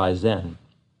mastered by Zen.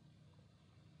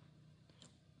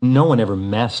 No one ever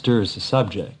masters a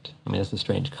subject. I mean, that's a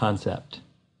strange concept.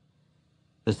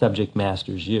 The subject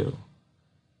masters you.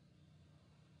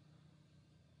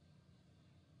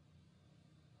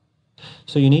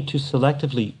 So you need to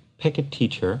selectively pick a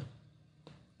teacher,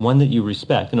 one that you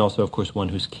respect, and also, of course, one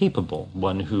who's capable,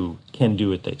 one who can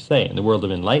do what they say. In the world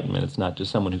of enlightenment, it's not just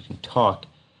someone who can talk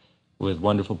with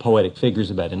wonderful poetic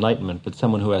figures about enlightenment, but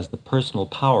someone who has the personal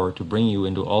power to bring you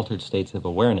into altered states of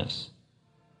awareness.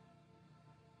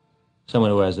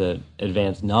 Someone who has an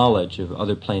advanced knowledge of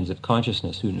other planes of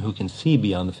consciousness, who can see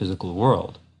beyond the physical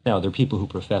world. Now, there are people who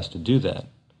profess to do that,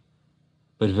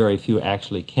 but very few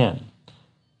actually can.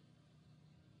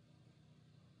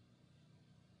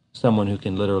 Someone who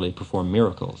can literally perform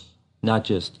miracles, not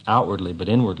just outwardly, but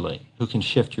inwardly, who can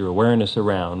shift your awareness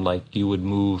around like you would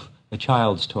move a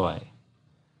child's toy.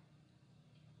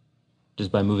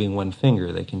 Just by moving one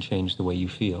finger, they can change the way you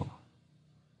feel.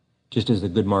 Just as a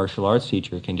good martial arts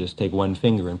teacher can just take one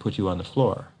finger and put you on the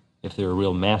floor, if they're a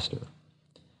real master.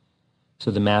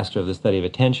 So the master of the study of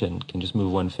attention can just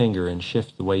move one finger and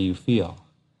shift the way you feel.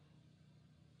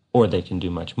 Or they can do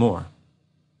much more.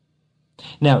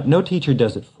 Now, no teacher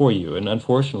does it for you, and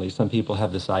unfortunately some people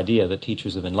have this idea that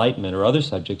teachers of enlightenment or other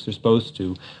subjects are supposed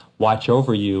to watch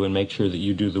over you and make sure that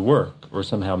you do the work, or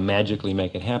somehow magically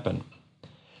make it happen.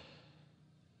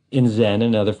 In Zen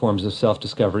and other forms of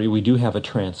self-discovery, we do have a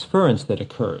transference that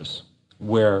occurs,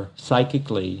 where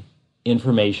psychically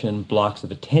information, blocks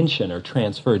of attention are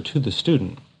transferred to the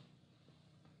student,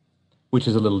 which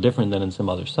is a little different than in some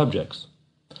other subjects.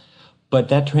 But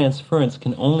that transference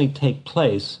can only take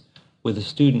place with a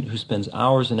student who spends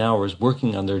hours and hours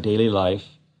working on their daily life,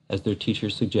 as their teacher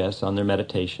suggests, on their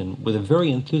meditation, with a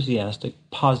very enthusiastic,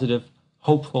 positive,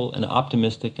 hopeful, and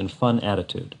optimistic and fun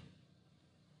attitude.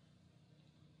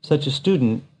 Such a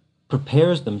student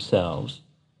prepares themselves,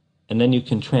 and then you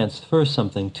can transfer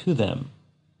something to them.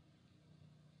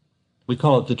 We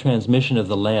call it the transmission of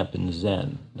the lamp in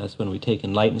Zen. That's when we take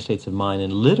enlightened states of mind,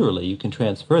 and literally you can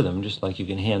transfer them just like you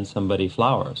can hand somebody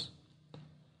flowers.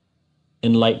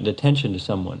 Enlightened attention to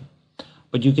someone.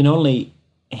 But you can only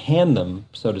hand them,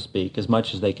 so to speak, as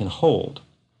much as they can hold.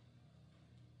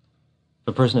 If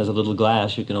a person has a little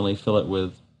glass, you can only fill it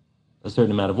with a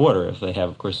certain amount of water. If they have,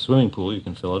 of course, a swimming pool, you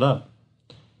can fill it up.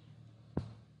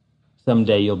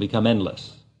 Someday you'll become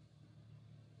endless.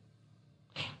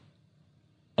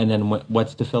 And then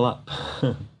what's to fill up?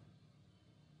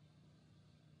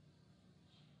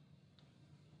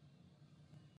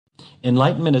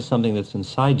 Enlightenment is something that's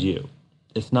inside you.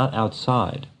 It's not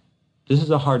outside. This is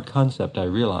a hard concept, I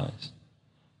realize.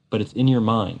 But it's in your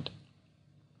mind.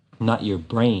 Not your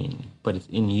brain, but it's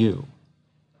in you.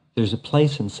 There's a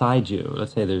place inside you.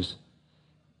 Let's say there's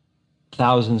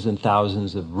thousands and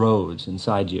thousands of roads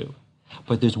inside you.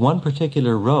 But there's one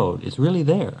particular road. It's really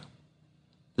there.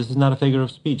 This is not a figure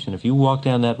of speech. And if you walk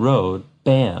down that road,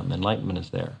 bam, enlightenment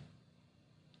is there.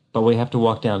 But we have to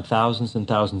walk down thousands and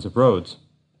thousands of roads,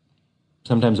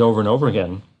 sometimes over and over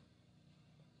again,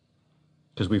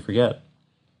 because we forget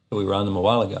that we were on them a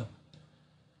while ago,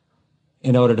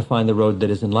 in order to find the road that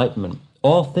is enlightenment.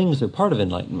 All things are part of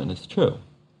enlightenment, it's true.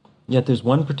 Yet there's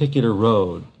one particular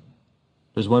road,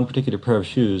 there's one particular pair of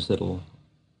shoes that'll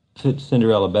fit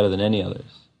Cinderella better than any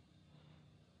others.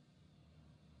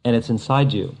 And it's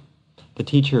inside you. The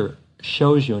teacher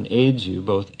shows you and aids you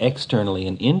both externally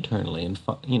and internally, and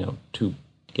to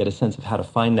get a sense of how to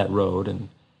find that road and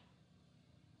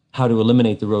how to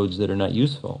eliminate the roads that are not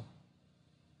useful.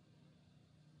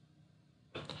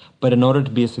 But in order to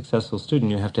be a successful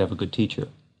student, you have to have a good teacher.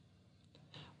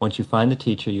 Once you find the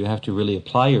teacher, you have to really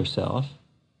apply yourself.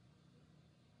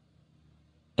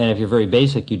 And if you're very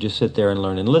basic, you just sit there and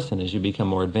learn and listen. As you become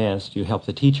more advanced, you help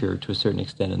the teacher to a certain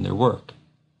extent in their work.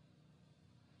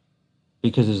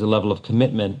 Because there's a level of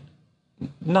commitment,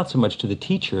 not so much to the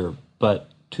teacher, but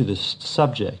to the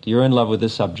subject. You're in love with the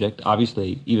subject.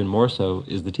 Obviously, even more so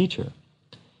is the teacher.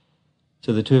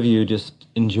 So the two of you just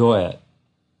enjoy it.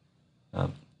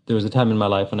 There was a time in my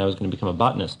life when I was going to become a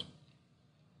botanist,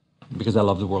 because I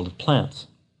love the world of plants.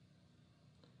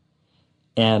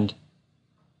 And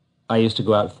I used to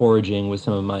go out foraging with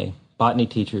some of my botany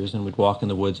teachers, and we'd walk in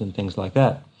the woods and things like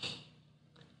that.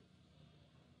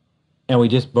 And we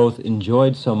just both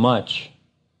enjoyed so much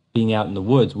being out in the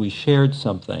woods. We shared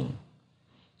something.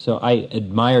 So I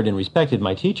admired and respected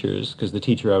my teachers, because the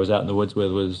teacher I was out in the woods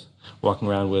with, was walking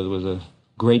around with, was a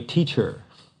great teacher.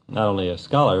 Not only a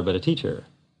scholar, but a teacher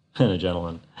and a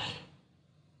gentleman.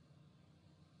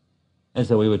 And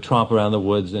so we would tromp around the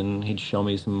woods, and he'd show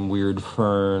me some weird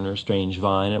fern or strange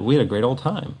vine, and we had a great old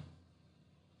time.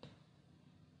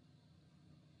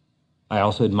 I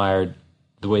also admired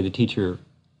the way the teacher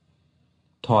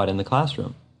taught in the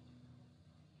classroom.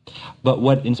 But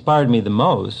what inspired me the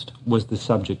most was the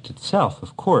subject itself,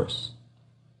 of course.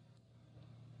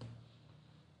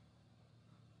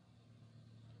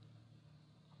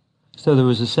 So there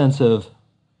was a sense of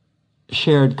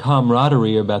shared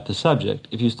camaraderie about the subject.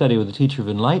 If you study with a teacher of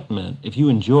enlightenment, if you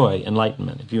enjoy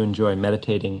enlightenment, if you enjoy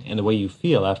meditating and the way you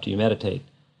feel after you meditate,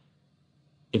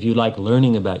 if you like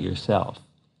learning about yourself,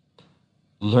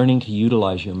 learning to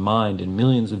utilize your mind in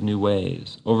millions of new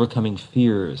ways, overcoming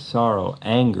fears, sorrow,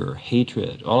 anger,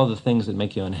 hatred, all of the things that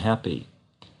make you unhappy,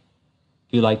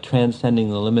 if you like transcending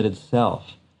the limited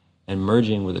self and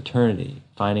merging with eternity,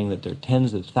 finding that there are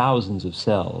tens of thousands of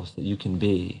selves that you can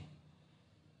be,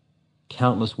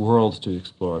 countless worlds to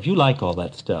explore. If you like all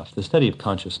that stuff, the study of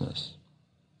consciousness,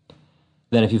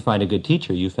 Then if you find a good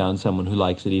teacher, you found someone who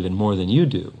likes it even more than you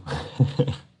do.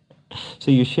 So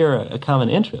you share a common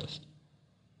interest.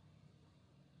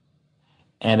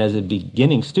 And as a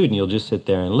beginning student, you'll just sit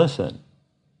there and listen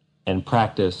and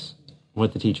practice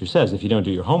what the teacher says. If you don't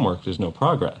do your homework, there's no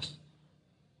progress.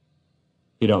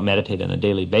 If you don't meditate on a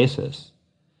daily basis,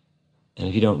 and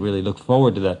if you don't really look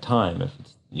forward to that time,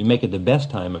 you make it the best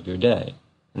time of your day,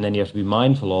 and then you have to be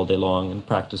mindful all day long and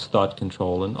practice thought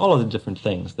control and all of the different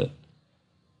things that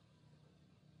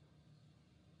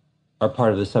are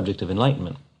part of the subject of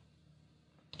enlightenment.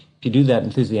 If you do that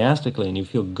enthusiastically and you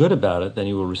feel good about it, then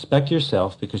you will respect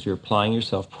yourself because you're applying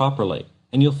yourself properly.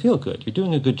 And you'll feel good. You're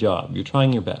doing a good job. You're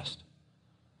trying your best.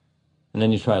 And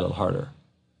then you try a little harder.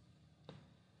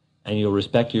 And you'll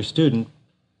respect your student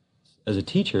as a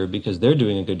teacher because they're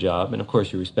doing a good job. And of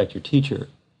course you respect your teacher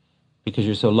because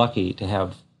you're so lucky to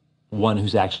have one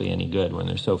who's actually any good when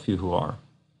there's so few who are.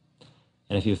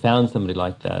 And if you found somebody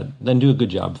like that, then do a good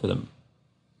job for them.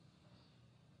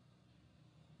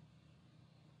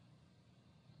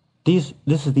 This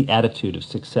is the attitude of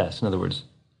success. In other words,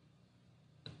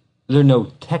 there are no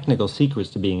technical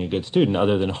secrets to being a good student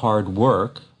other than hard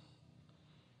work,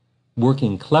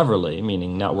 working cleverly,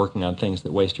 meaning not working on things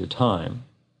that waste your time,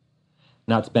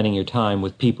 not spending your time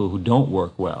with people who don't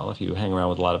work well. If you hang around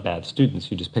with a lot of bad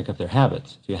students, you just pick up their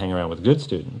habits. If you hang around with good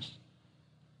students,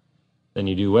 then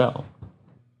you do well.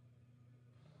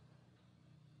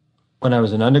 When I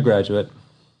was an undergraduate,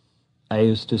 I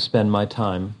used to spend my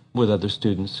time with other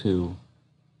students who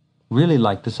really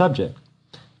liked the subject.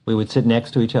 We would sit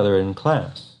next to each other in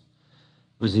class.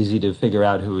 It was easy to figure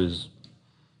out who was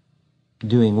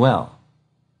doing well,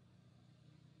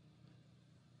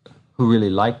 who really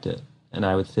liked it, and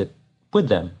I would sit with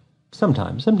them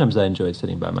sometimes. Sometimes I enjoyed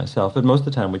sitting by myself, but most of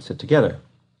the time we'd sit together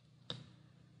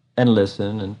and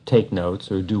listen and take notes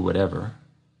or do whatever.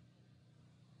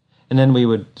 And then we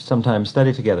would sometimes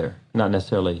study together, not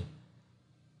necessarily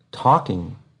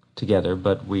talking together,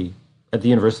 but at the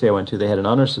university I went to, they had an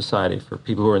honors society for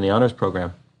people who were in the honors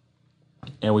program,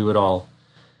 and we would all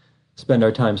spend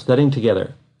our time studying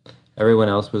together. Everyone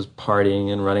else was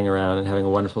partying and running around and having a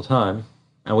wonderful time,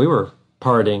 and we were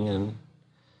partying and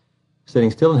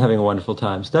sitting still and having a wonderful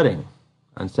time studying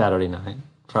on Saturday night,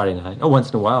 Friday night. Oh, once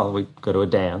in a while we'd go to a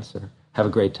dance or have a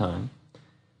great time,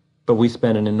 but we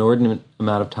spent an inordinate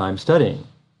amount of time studying,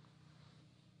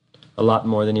 a lot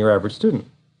more than your average student,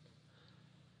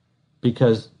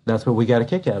 because that's what we got a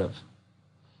kick out of.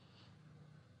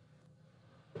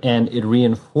 And it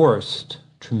reinforced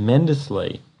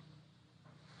tremendously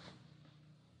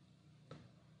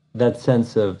that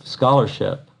sense of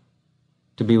scholarship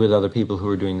to be with other people who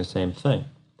were doing the same thing.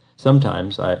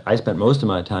 Sometimes I spent most of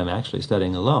my time actually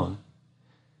studying alone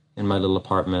in my little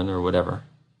apartment or whatever.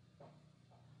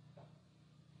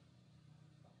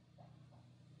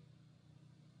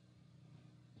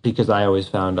 Because I always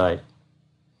found I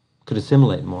could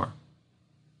assimilate more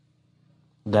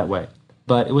that way.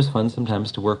 But it was fun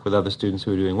sometimes to work with other students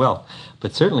who were doing well.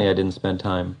 But certainly I didn't spend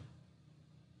time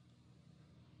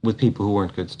with people who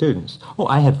weren't good students. Oh,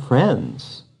 I had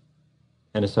friends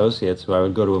and associates who I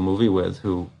would go to a movie with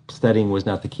who studying was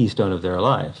not the keystone of their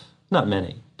life. Not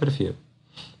many, but a few.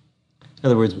 In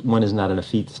other words, one is not an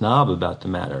effete snob about the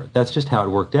matter. That's just how it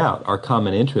worked out. Our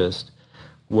common interest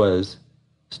was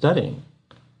studying.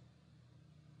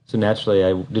 So naturally,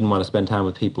 I didn't want to spend time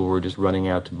with people who were just running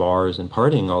out to bars and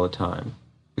partying all the time,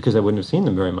 because I wouldn't have seen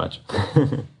them very much.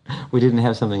 We didn't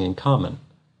have something in common.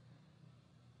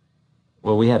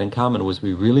 What we had in common was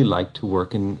we really liked to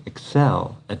work and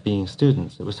excel at being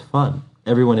students. It was fun.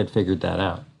 Everyone had figured that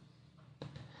out.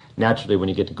 Naturally, when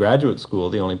you get to graduate school,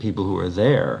 the only people who are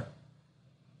there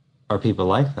are people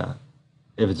like that.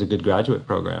 If it's a good graduate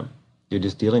program, you're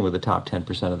just dealing with the top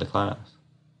 10% of the class.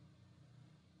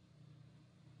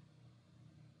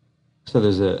 So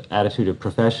there's an attitude of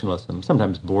professionalism,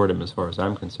 sometimes boredom as far as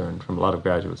I'm concerned, from a lot of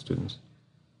graduate students.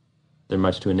 They're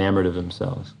much too enamored of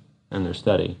themselves and their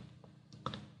study.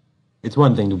 It's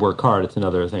one thing to work hard, it's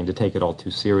another thing to take it all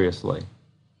too seriously.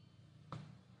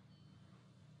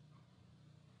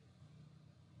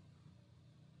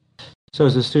 So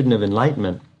as a student of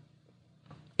enlightenment,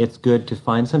 it's good to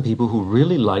find some people who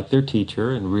really like their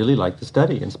teacher and really like to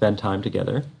study and spend time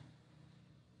together.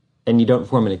 And you don't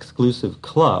form an exclusive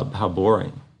club. How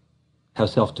boring. How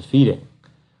self-defeating.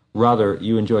 Rather,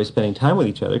 you enjoy spending time with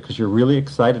each other because you're really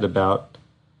excited about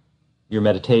your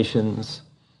meditations,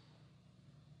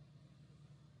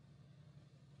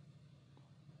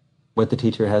 what the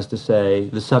teacher has to say,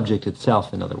 the subject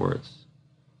itself, in other words,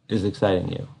 is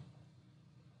exciting you.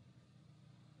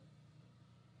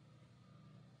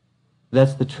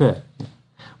 That's the trick.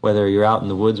 Whether you're out in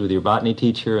the woods with your botany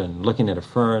teacher and looking at a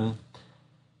fern,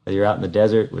 whether you're out in the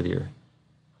desert with your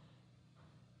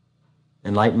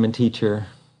enlightenment teacher,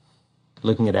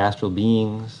 looking at astral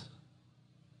beings,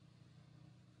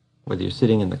 whether you're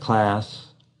sitting in the class,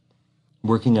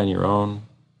 working on your own,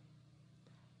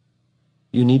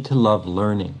 you need to love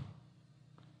learning.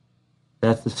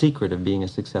 That's the secret of being a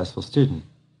successful student.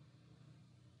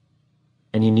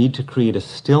 And you need to create a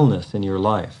stillness in your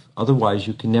life. Otherwise,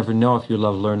 you can never know if you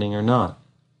love learning or not.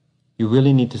 You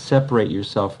really need to separate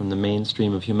yourself from the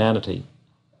mainstream of humanity.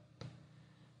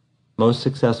 Most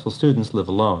successful students live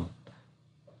alone.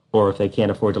 Or if they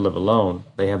can't afford to live alone,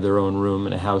 they have their own room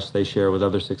in a house they share with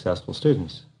other successful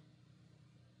students.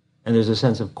 And there's a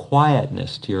sense of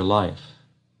quietness to your life,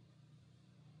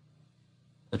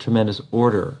 a tremendous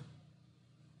order,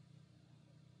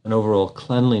 an overall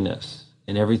cleanliness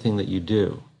in everything that you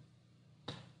do.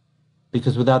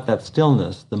 Because without that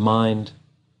stillness, the mind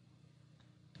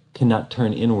cannot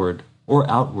turn inward or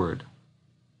outward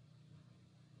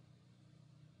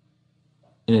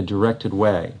in a directed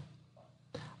way.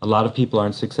 A lot of people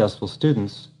aren't successful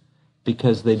students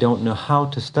because they don't know how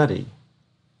to study.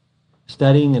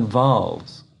 Studying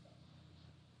involves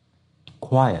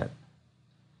quiet.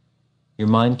 Your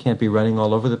mind can't be running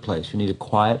all over the place. You need a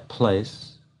quiet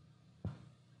place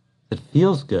that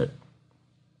feels good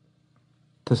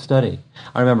to study.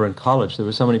 I remember in college there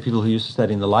were so many people who used to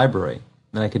study in the library,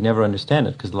 and I could never understand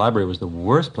it because the library was the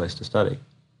worst place to study.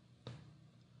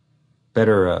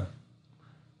 Better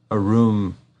a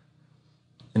room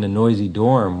in a noisy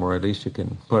dorm where at least you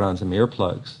can put on some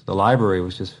earplugs. The library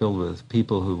was just filled with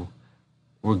people who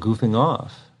were goofing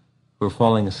off, who were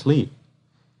falling asleep.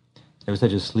 There was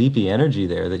such a sleepy energy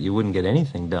there that you wouldn't get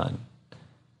anything done.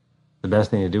 The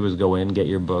best thing to do was go in, get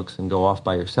your books, and go off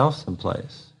by yourself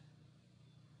someplace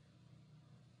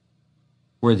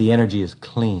where the energy is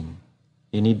clean.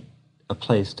 You need a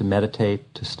place to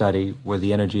meditate, to study, where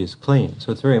the energy is clean.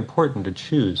 So it's very important to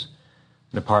choose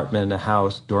an apartment, a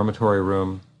house, dormitory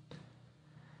room,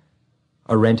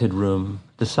 a rented room.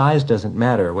 The size doesn't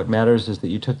matter. What matters is that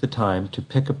you took the time to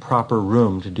pick a proper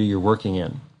room to do your working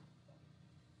in.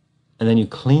 And then you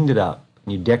cleaned it up,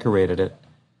 and you decorated it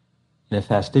in a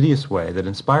fastidious way that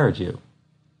inspired you.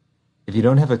 If you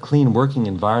don't have a clean working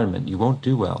environment, you won't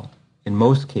do well. In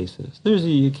most cases, there's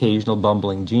the occasional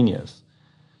bumbling genius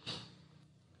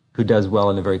who does well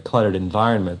in a very cluttered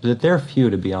environment, but they're few,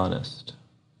 to be honest.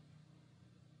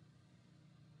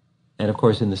 And of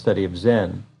course, in the study of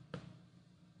Zen,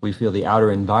 we feel the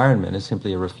outer environment is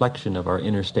simply a reflection of our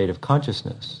inner state of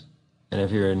consciousness. And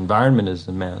if your environment is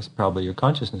a mess, probably your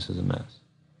consciousness is a mess.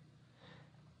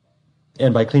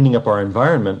 And by cleaning up our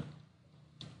environment,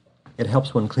 it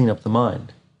helps one clean up the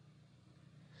mind.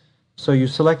 So you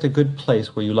select a good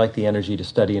place where you like the energy to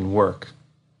study and work.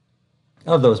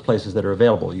 Of those places that are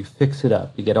available, you fix it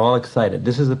up. You get all excited.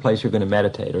 This is the place you're going to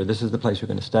meditate, or this is the place you're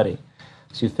going to study.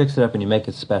 So you fix it up and you make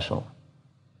it special.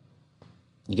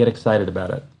 You get excited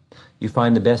about it. You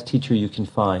find the best teacher you can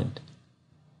find.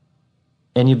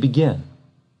 And you begin.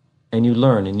 And you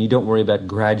learn, and you don't worry about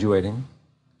graduating.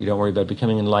 You don't worry about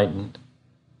becoming enlightened.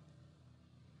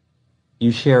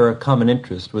 You share a common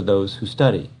interest with those who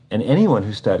study. And anyone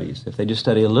who studies, if they just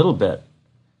study a little bit,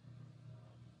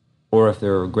 or if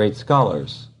they're great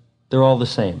scholars, they're all the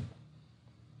same.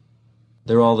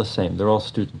 They're all the same. They're all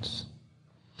students.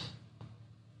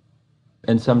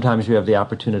 And sometimes you have the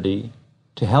opportunity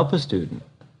to help a student.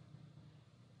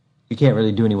 You can't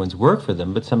really do anyone's work for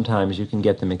them, but sometimes you can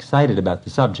get them excited about the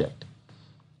subject.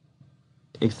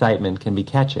 Excitement can be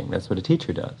catching. That's what a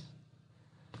teacher does.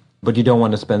 But you don't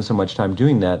want to spend so much time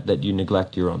doing that that you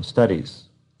neglect your own studies.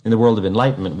 In the world of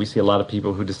enlightenment, we see a lot of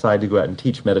people who decide to go out and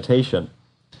teach meditation,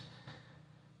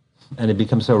 and they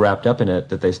become so wrapped up in it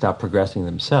that they stop progressing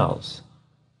themselves.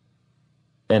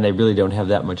 And they really don't have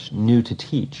that much new to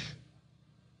teach.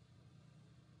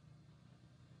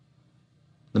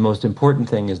 The most important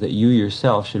thing is that you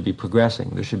yourself should be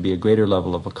progressing. There should be a greater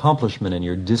level of accomplishment in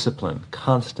your discipline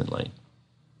constantly.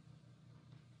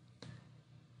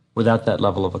 Without that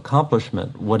level of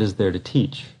accomplishment, what is there to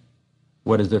teach?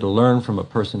 What is there to learn from a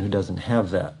person who doesn't have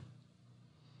that?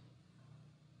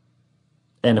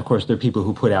 And of course, there are people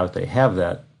who put out they have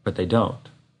that, but they don't.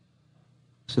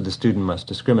 So the student must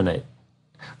discriminate.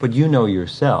 But you know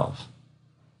yourself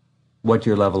what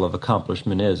your level of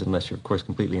accomplishment is, unless you're, of course,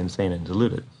 completely insane and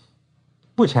deluded,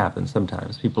 which happens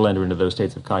sometimes. People enter into those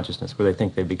states of consciousness where they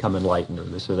think they've become enlightened or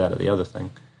this or that or the other thing.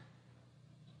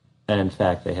 And in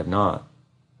fact, they have not.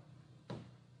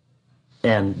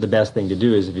 And the best thing to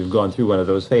do is, if you've gone through one of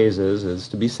those phases, is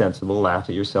to be sensible, laugh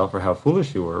at yourself for how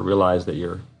foolish you were, realize that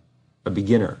you're a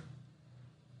beginner.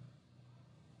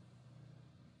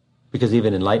 Because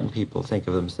even enlightened people think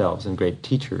of themselves, and great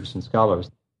teachers and scholars,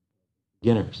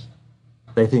 beginners.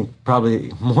 They think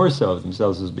probably more so of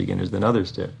themselves as beginners than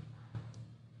others do.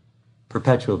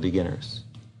 Perpetual beginners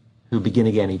who begin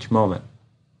again each moment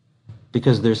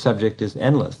because their subject is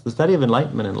endless. The study of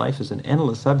enlightenment in life is an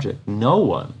endless subject. No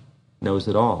one knows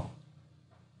it all.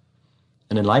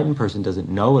 An enlightened person doesn't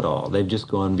know it all. They've just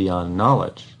gone beyond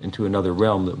knowledge into another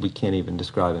realm that we can't even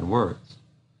describe in words.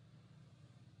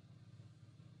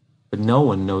 But no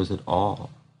one knows it all.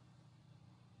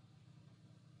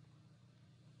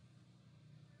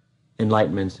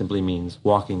 Enlightenment simply means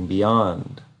walking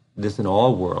beyond this and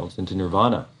all worlds into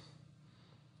nirvana,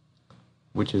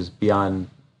 which is beyond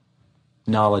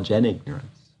knowledge and ignorance.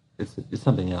 It's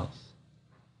something else.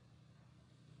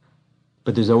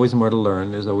 But there's always more to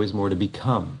learn. There's always more to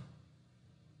become.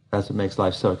 That's what makes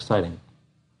life so exciting.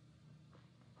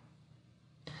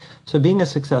 So being a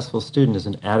successful student is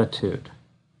an attitude.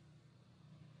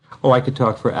 Oh, I could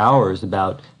talk for hours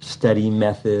about study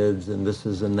methods and this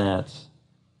is and that's.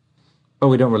 But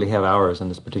we don't really have hours on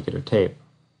this particular tape.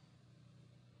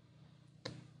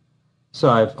 So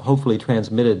I've hopefully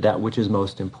transmitted that which is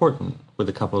most important with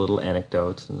a couple of little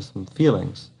anecdotes and some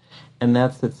feelings. And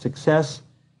that's that success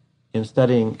in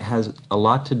studying has a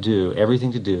lot to do,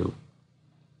 everything to do,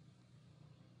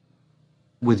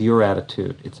 with your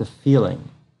attitude. It's a feeling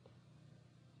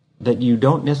that you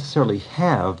don't necessarily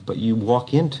have, but you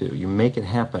walk into, you make it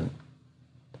happen.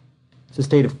 It's a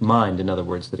state of mind, in other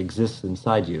words, that exists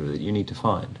inside you that you need to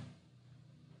find.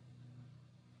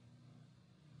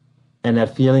 And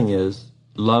that feeling is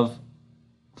love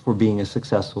for being a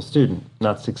successful student.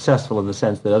 Not successful in the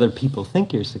sense that other people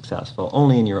think you're successful,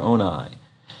 only in your own eye.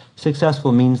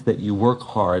 Successful means that you work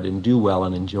hard and do well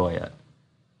and enjoy it.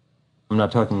 I'm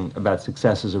not talking about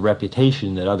success as a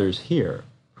reputation that others hear.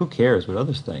 Who cares what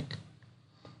others think?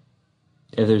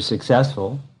 If they're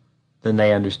successful, then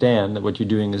they understand that what you're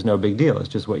doing is no big deal. It's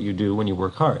just what you do when you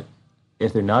work hard.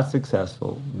 If they're not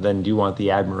successful, then do you want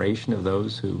the admiration of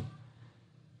those who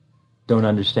don't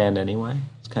understand anyway?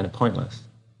 It's kind of pointless.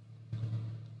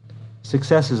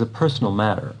 Success is a personal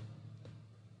matter.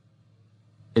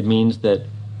 It means that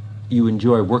you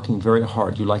enjoy working very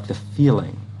hard. You like the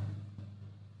feeling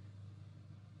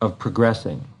of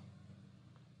progressing.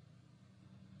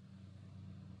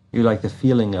 You like the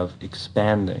feeling of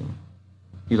expanding.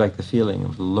 You like the feeling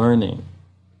of learning.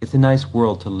 It's a nice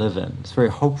world to live in. It's very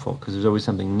hopeful because there's always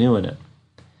something new in it.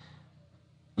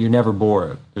 You're never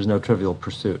bored. There's no trivial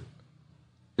pursuit.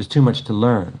 There's too much to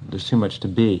learn. There's too much to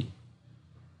be.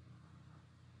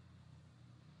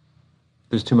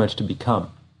 There's too much to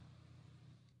become.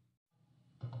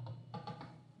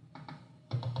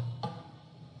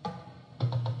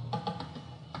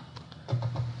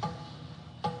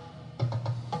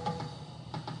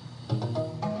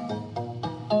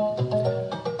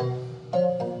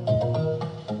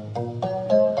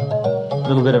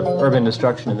 A little bit of urban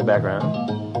destruction in the background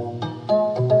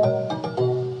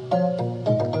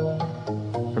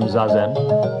from Zazen.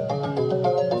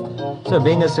 So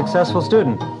being a successful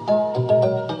student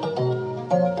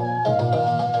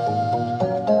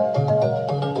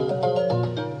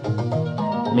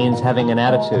means having an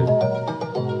attitude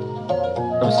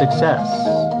of success,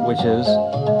 which is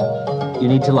you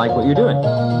need to like what you're doing.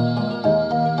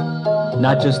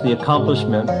 Not just the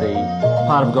accomplishment, the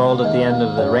pot of gold at the end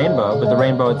of the rainbow, but the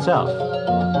rainbow itself.